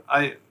happen,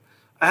 I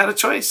had a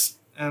choice.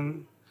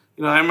 And,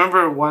 I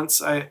remember once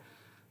there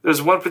was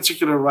one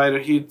particular writer,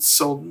 he'd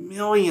sold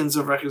millions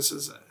of records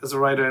as a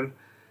writer. And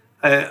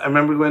I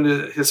remember going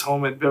to his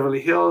home at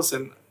Beverly Hills,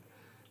 and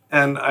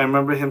I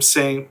remember him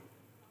saying,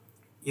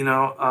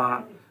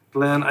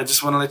 Glenn, I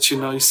just want to let you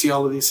know, you see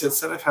all of these hits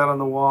that I've had on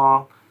the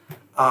wall.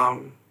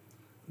 All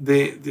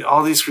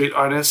these great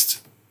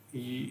artists,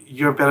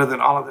 you're better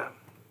than all of them.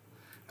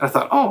 And I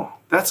thought, oh,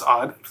 that's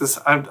odd, because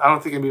I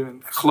don't think I'm even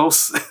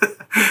close,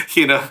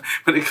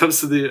 when it comes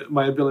to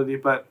my ability.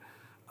 But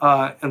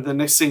and the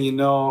next thing you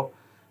know,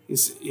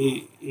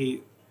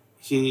 he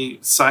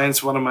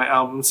signs one of my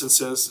albums and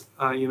says,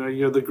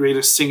 you're the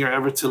greatest singer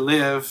ever to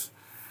live.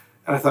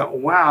 And I thought,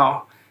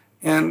 wow.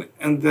 And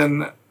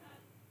then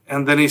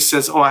he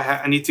says, oh,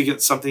 I need to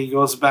get something. He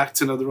goes back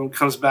to another room,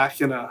 comes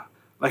back in a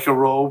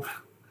robe,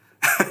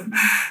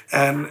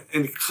 and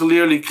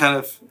clearly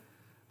kind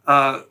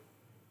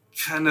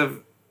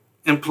of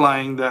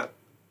implying that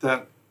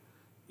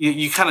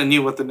you kind of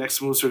knew what the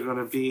next moves were going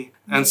to be.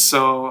 And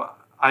so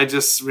I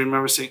just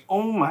remember saying,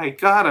 oh my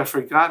God, I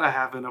forgot I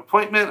have an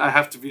appointment. I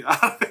have to be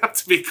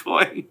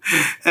going.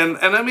 And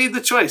I made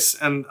the choice.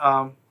 And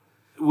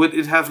would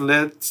it have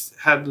led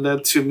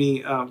to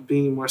me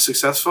being more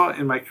successful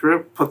in my career?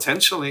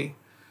 Potentially,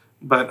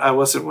 but I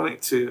wasn't willing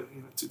to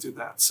do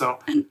that. So,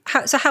 and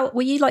how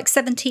were you, like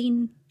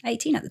 17,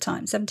 18 at the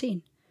time?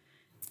 17.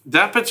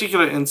 That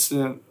particular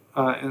incident,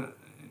 in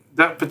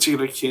that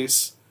particular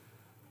case,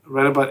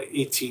 right about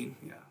 18.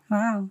 Yeah.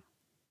 Wow.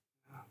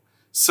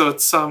 So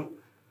it's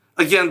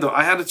again though,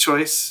 I had a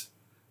choice,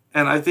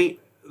 and I think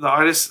the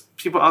artists,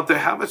 people out there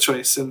have a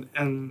choice, and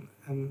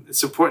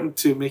it's important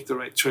to make the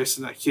right choice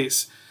in that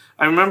case.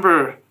 I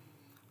remember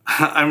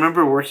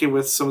working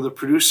with some of the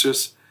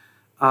producers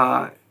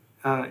in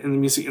the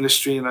music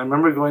industry, and I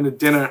remember going to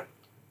dinner,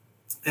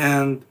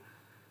 and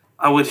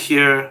I would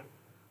hear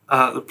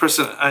the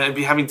person, I'd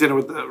be having dinner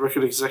with the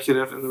record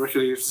executive, and the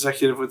record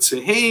executive would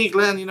say, hey,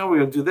 Glenn, we're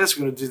going to do this,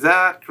 we're going to do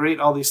that, great,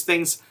 all these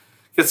things.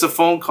 Gets a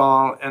phone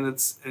call, and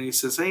he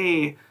says,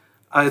 hey,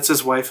 it's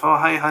his wife, oh,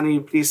 hi, honey,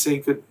 please say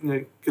good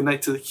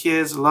night to the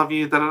kids, I love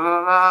you,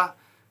 da-da-da-da.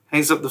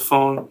 Hangs up the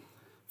phone.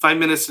 5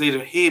 minutes later,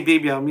 hey,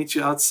 baby, I'll meet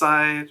you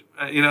outside.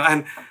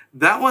 And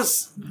that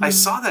was, I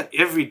saw that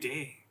every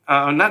day.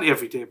 Not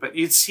every day, but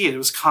you'd see it. It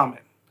was common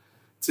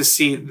to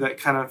see that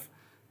kind of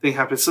thing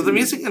happen. So the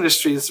music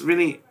industry is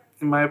really,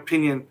 in my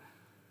opinion,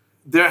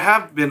 there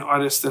have been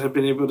artists that have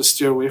been able to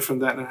steer away from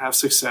that and have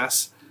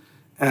success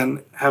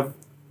and have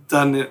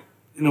done it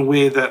in a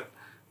way that,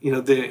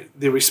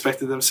 they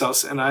respected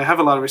themselves. And I have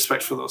a lot of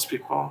respect for those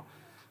people.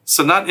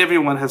 So not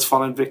everyone has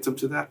fallen victim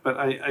to that, but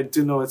I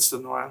do know it's the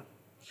norm.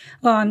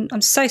 Well,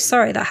 I'm so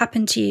sorry that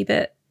happened to you,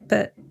 but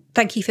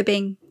thank you for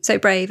being so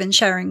brave and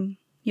sharing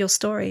your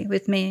story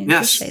with me. I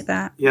appreciate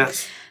that.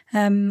 Yes.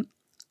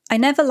 I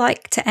never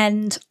like to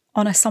end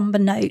on a somber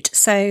note,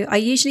 so I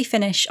usually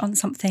finish on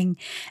something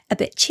a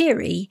bit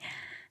cheery.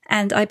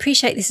 And I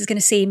appreciate this is going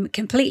to seem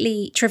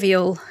completely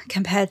trivial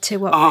compared to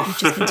what we've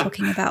just been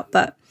talking about,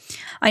 but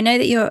I know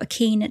that you're a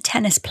keen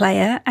tennis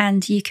player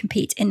and you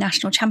compete in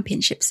national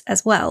championships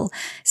as well.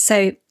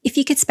 So if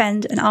you could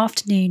spend an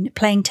afternoon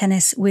playing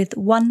tennis with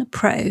one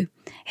pro,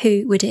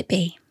 who would it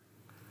be?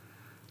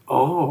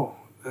 Oh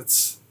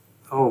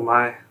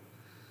my.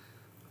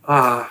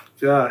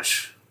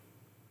 Gosh.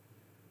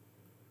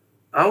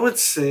 I would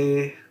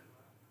say,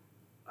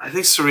 I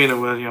think Serena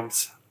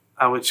Williams.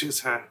 I would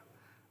choose her.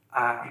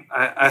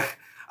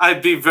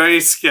 I'd be very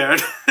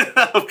scared.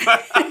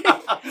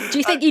 Do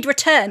you think you'd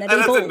return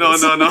any balls?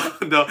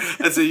 No.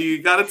 I said,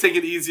 you got to take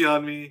it easy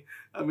on me.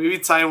 Maybe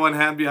tie one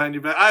hand behind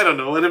your back. I don't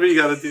know. Whatever you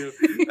got to do.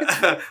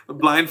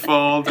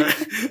 Blindfold.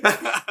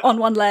 On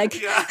one leg.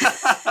 Yeah.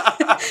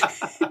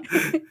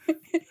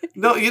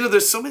 No,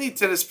 there's so many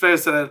tennis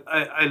players that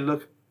I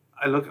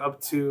look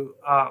up to.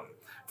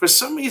 For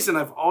some reason,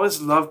 I've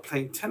always loved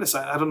playing tennis.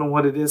 I don't know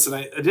what it is, and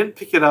I didn't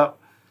pick it up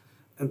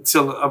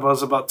until I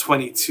was about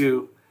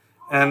 22.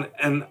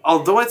 And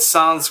although it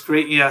sounds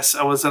great, yes,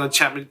 I was on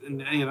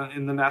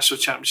in the national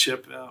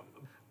championship,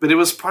 but it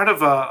was part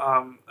of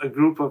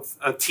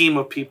a team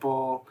of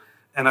people,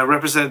 and I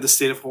represented the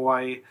state of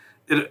Hawaii.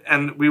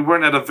 And we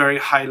weren't at a very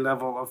high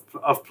level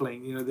of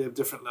playing. They have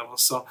different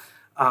levels. So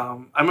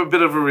I'm a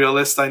bit of a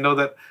realist. I know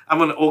that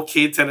I'm an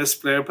okay tennis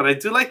player, but I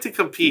do like to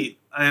compete.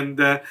 And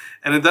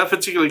in that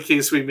particular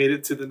case, we made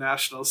it to the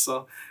nationals.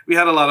 So we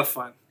had a lot of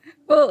fun.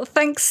 Well,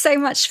 thanks so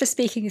much for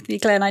speaking with me,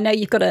 Glenn. I know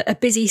you've got a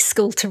busy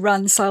school to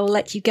run, so I'll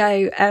let you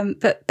go.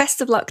 But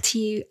best of luck to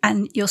you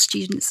and your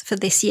students for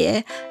this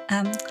year.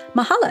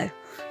 Mahalo.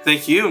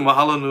 Thank you.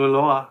 Mahalo nui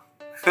loa.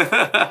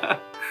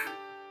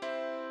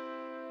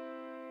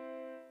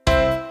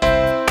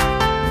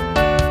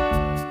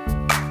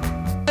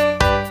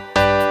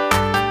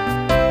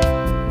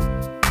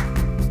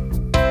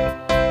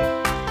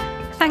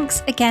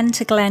 Thanks again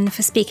to Glenn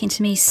for speaking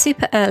to me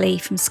super early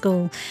from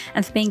school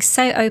and for being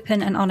so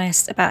open and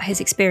honest about his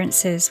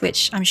experiences,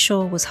 which I'm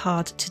sure was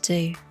hard to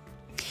do.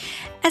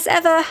 As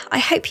ever, I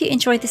hope you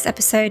enjoyed this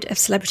episode of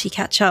Celebrity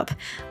Catch Up.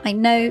 I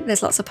know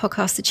there's lots of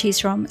podcasts to choose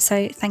from,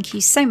 so thank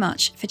you so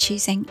much for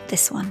choosing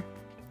this one.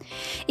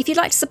 If you'd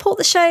like to support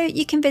the show,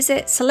 you can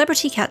visit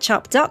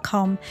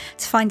celebritycatchup.com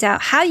to find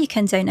out how you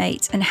can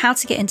donate and how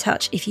to get in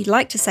touch if you'd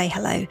like to say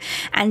hello.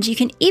 And you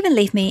can even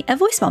leave me a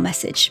voicemail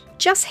message.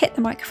 Just hit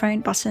the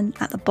microphone button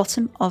at the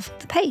bottom of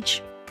the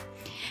page.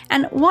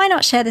 And why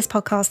not share this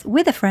podcast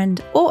with a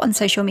friend or on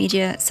social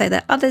media so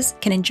that others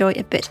can enjoy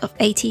a bit of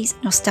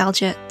 80s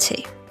nostalgia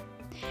too.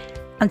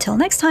 Until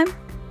next time,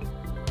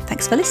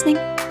 thanks for listening.